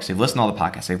all the books, they've listened to all the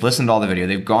podcasts, they've listened to all the video,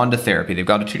 they've gone to therapy, they've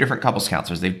gone to 2 different couples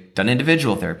counselors, they've done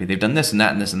individual therapy, they've done this and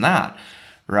that and this and that,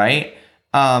 right?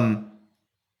 And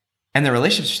their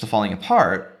relationships are still falling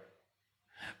apart.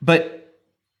 But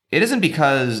it isn't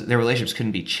because their relationships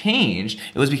couldn't be changed.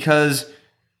 It was because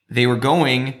they were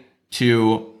going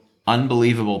to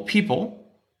unbelievable people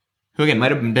who, again,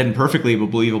 might have been perfectly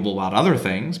believable about other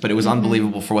things, but it was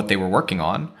unbelievable for what they were working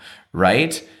on,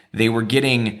 right? They were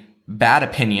getting bad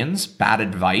opinions, bad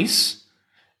advice,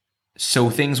 so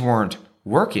things weren't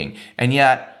working. And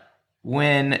yet,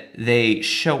 when they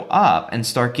show up and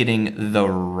start getting the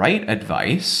right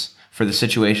advice for the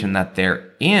situation that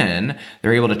they're in,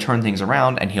 they're able to turn things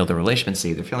around and heal their relationship and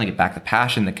see they're feeling it back, the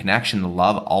passion, the connection, the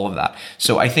love, all of that.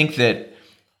 So I think that,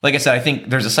 like I said, I think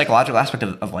there's a psychological aspect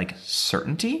of like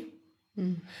certainty,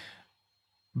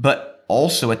 but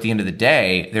also at the end of the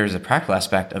day, there's a practical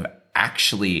aspect of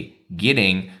actually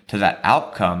getting to that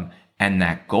outcome and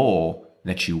that goal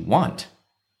that you want.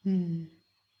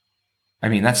 I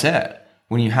mean, that's it.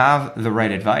 When you have the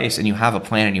right advice and you have a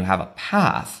plan and you have a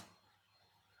path,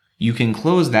 you can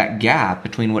close that gap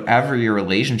between whatever your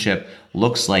relationship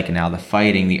looks like now, the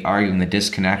fighting, the arguing, the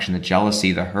disconnection, the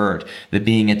jealousy, the hurt, the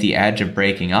being at the edge of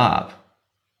breaking up.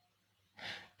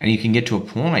 And you can get to a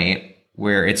point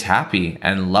where it's happy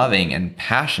and loving and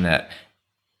passionate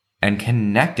and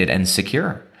connected and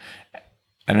secure.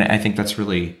 And I think that's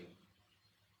it.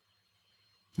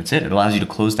 It allows you to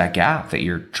close that gap that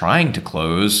you're trying to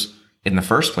close in the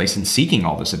first place and seeking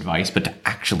all this advice, but to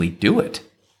actually do it.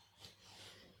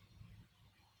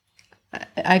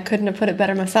 I couldn't have put it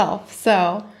better myself.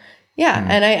 So yeah.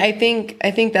 And I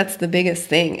think that's the biggest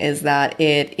thing, is that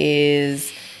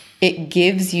it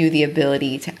gives you the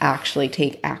ability to actually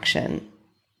take action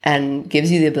and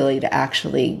gives you the ability to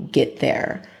actually get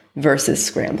there versus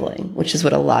scrambling, which is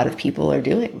what a lot of people are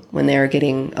doing when they're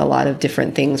getting a lot of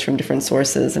different things from different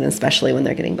sources, and especially when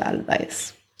they're getting bad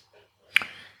advice.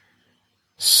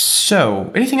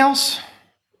 So, anything else?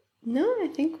 No, I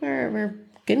think we're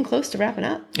getting close to wrapping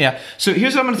up. Yeah. So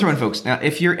here's what I'm going to throw in, folks. Now,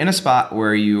 if you're in a spot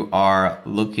where you are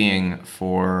looking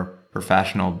for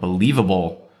professional,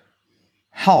 believable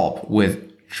help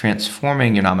with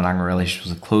transforming your non-monogamy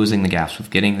relationships, with closing the gaps, with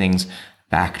getting things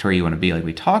back to where you want to be, like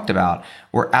we talked about,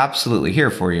 we're absolutely here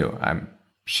for you. I'm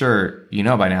sure you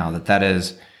know by now that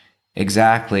is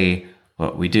exactly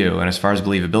what we do. And as far as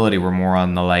believability, we're more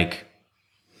on the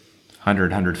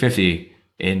 100, 150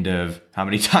 end of how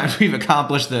many times we've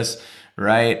accomplished this,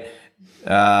 right?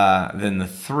 Than the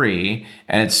 3.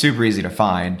 And it's super easy to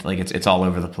find. It's all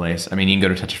over the place. I mean, you can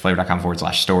go to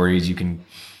touchoflavor.com/stories. You can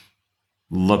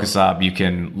look us up. You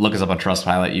can look us up on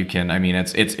Trustpilot.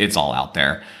 It's all out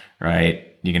there, right?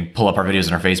 You can pull up our videos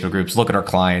in our Facebook groups, look at our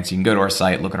clients. You can go to our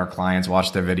site, look at our clients,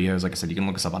 watch their videos. Like I said, you can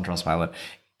look us up on Trustpilot.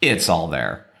 It's all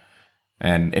there.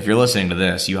 And if you're listening to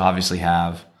this, you obviously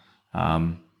have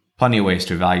plenty of ways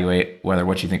to evaluate whether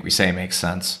what you think we say makes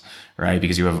sense, right?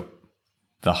 Because you have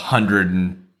the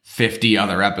 150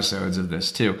 other episodes of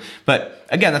this too. But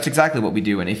again, that's exactly what we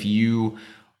do. And if you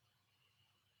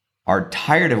are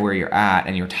tired of where you're at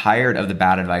and you're tired of the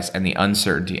bad advice and the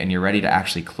uncertainty and you're ready to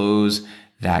actually close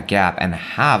that gap and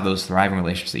have those thriving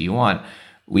relationships that you want,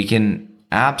 we can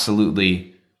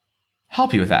absolutely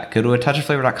help you with that. Go to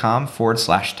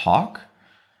touchoflavor.com/talk.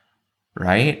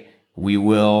 right? We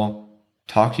will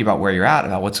talk to you about where you're at,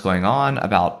 about what's going on,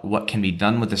 about what can be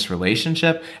done with this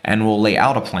relationship, and we'll lay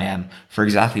out a plan for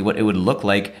exactly what it would look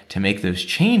like to make those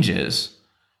changes,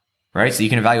 right? So you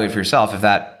can evaluate for yourself if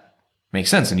that makes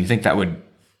sense and you think that would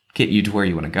get you to where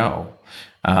you want to go.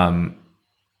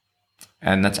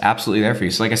 And that's absolutely there for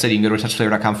you. So like I said, you can go to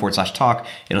touchflavor.com/talk.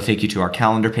 It'll take you to our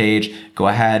calendar page. Go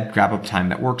ahead, grab up a time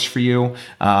that works for you.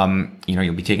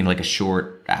 You'll be taking like a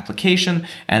short application,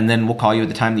 and then we'll call you at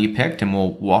the time that you picked, and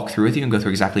we'll walk through with you and go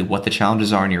through exactly what the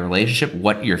challenges are in your relationship,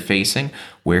 what you're facing,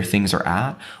 where things are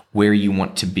at, where you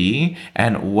want to be,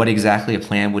 and what exactly a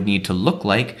plan would need to look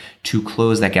like to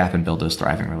close that gap and build those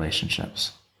thriving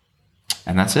relationships.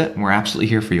 And that's it. We're absolutely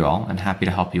here for you all and happy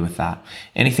to help you with that.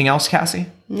 Anything else, Cassie?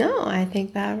 No, I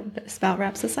think that about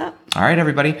wraps us up. All right,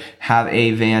 everybody. Have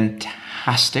a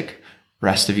fantastic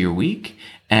rest of your week.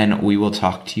 And we will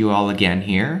talk to you all again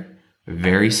here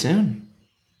very soon.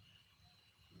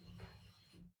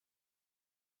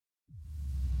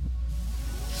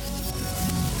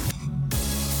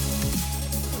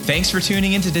 Thanks for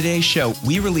tuning into today's show.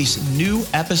 We release new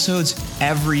episodes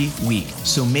every week,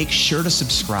 so make sure to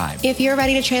subscribe. If you're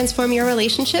ready to transform your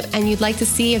relationship and you'd like to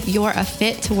see if you're a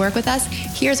fit to work with us,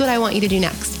 here's what I want you to do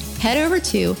next. Head over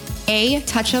to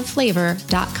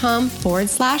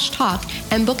atouchofflavor.com/talk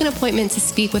and book an appointment to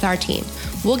speak with our team.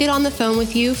 We'll get on the phone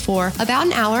with you for about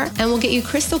an hour and we'll get you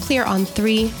crystal clear on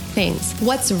 3 things.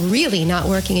 What's really not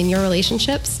working in your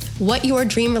relationships, what your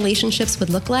dream relationships would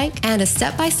look like, and a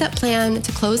step-by-step plan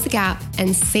to close the gap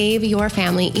and save your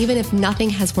family even if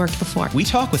nothing has worked before. We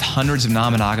talk with hundreds of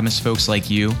non-monogamous folks like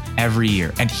you every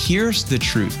year. And here's the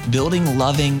truth. Building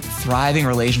loving, thriving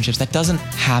relationships, that doesn't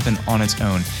happen on its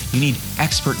own. You need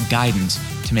expert guidance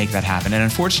to make that happen. And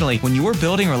unfortunately, when you're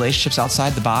building relationships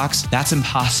outside the box, that's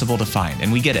impossible to find.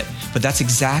 And we get it. But that's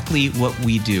exactly what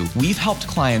we do. We've helped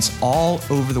clients all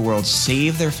over the world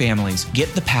save their families,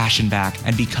 get the passion back,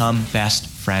 and become best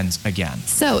friends again.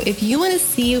 So if you want to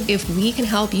see if we can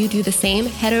help you do the same,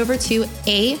 head over to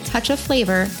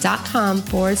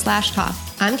atouchofflavor.com/talk.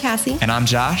 I'm Cassie. And I'm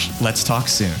Josh. Let's talk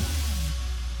soon.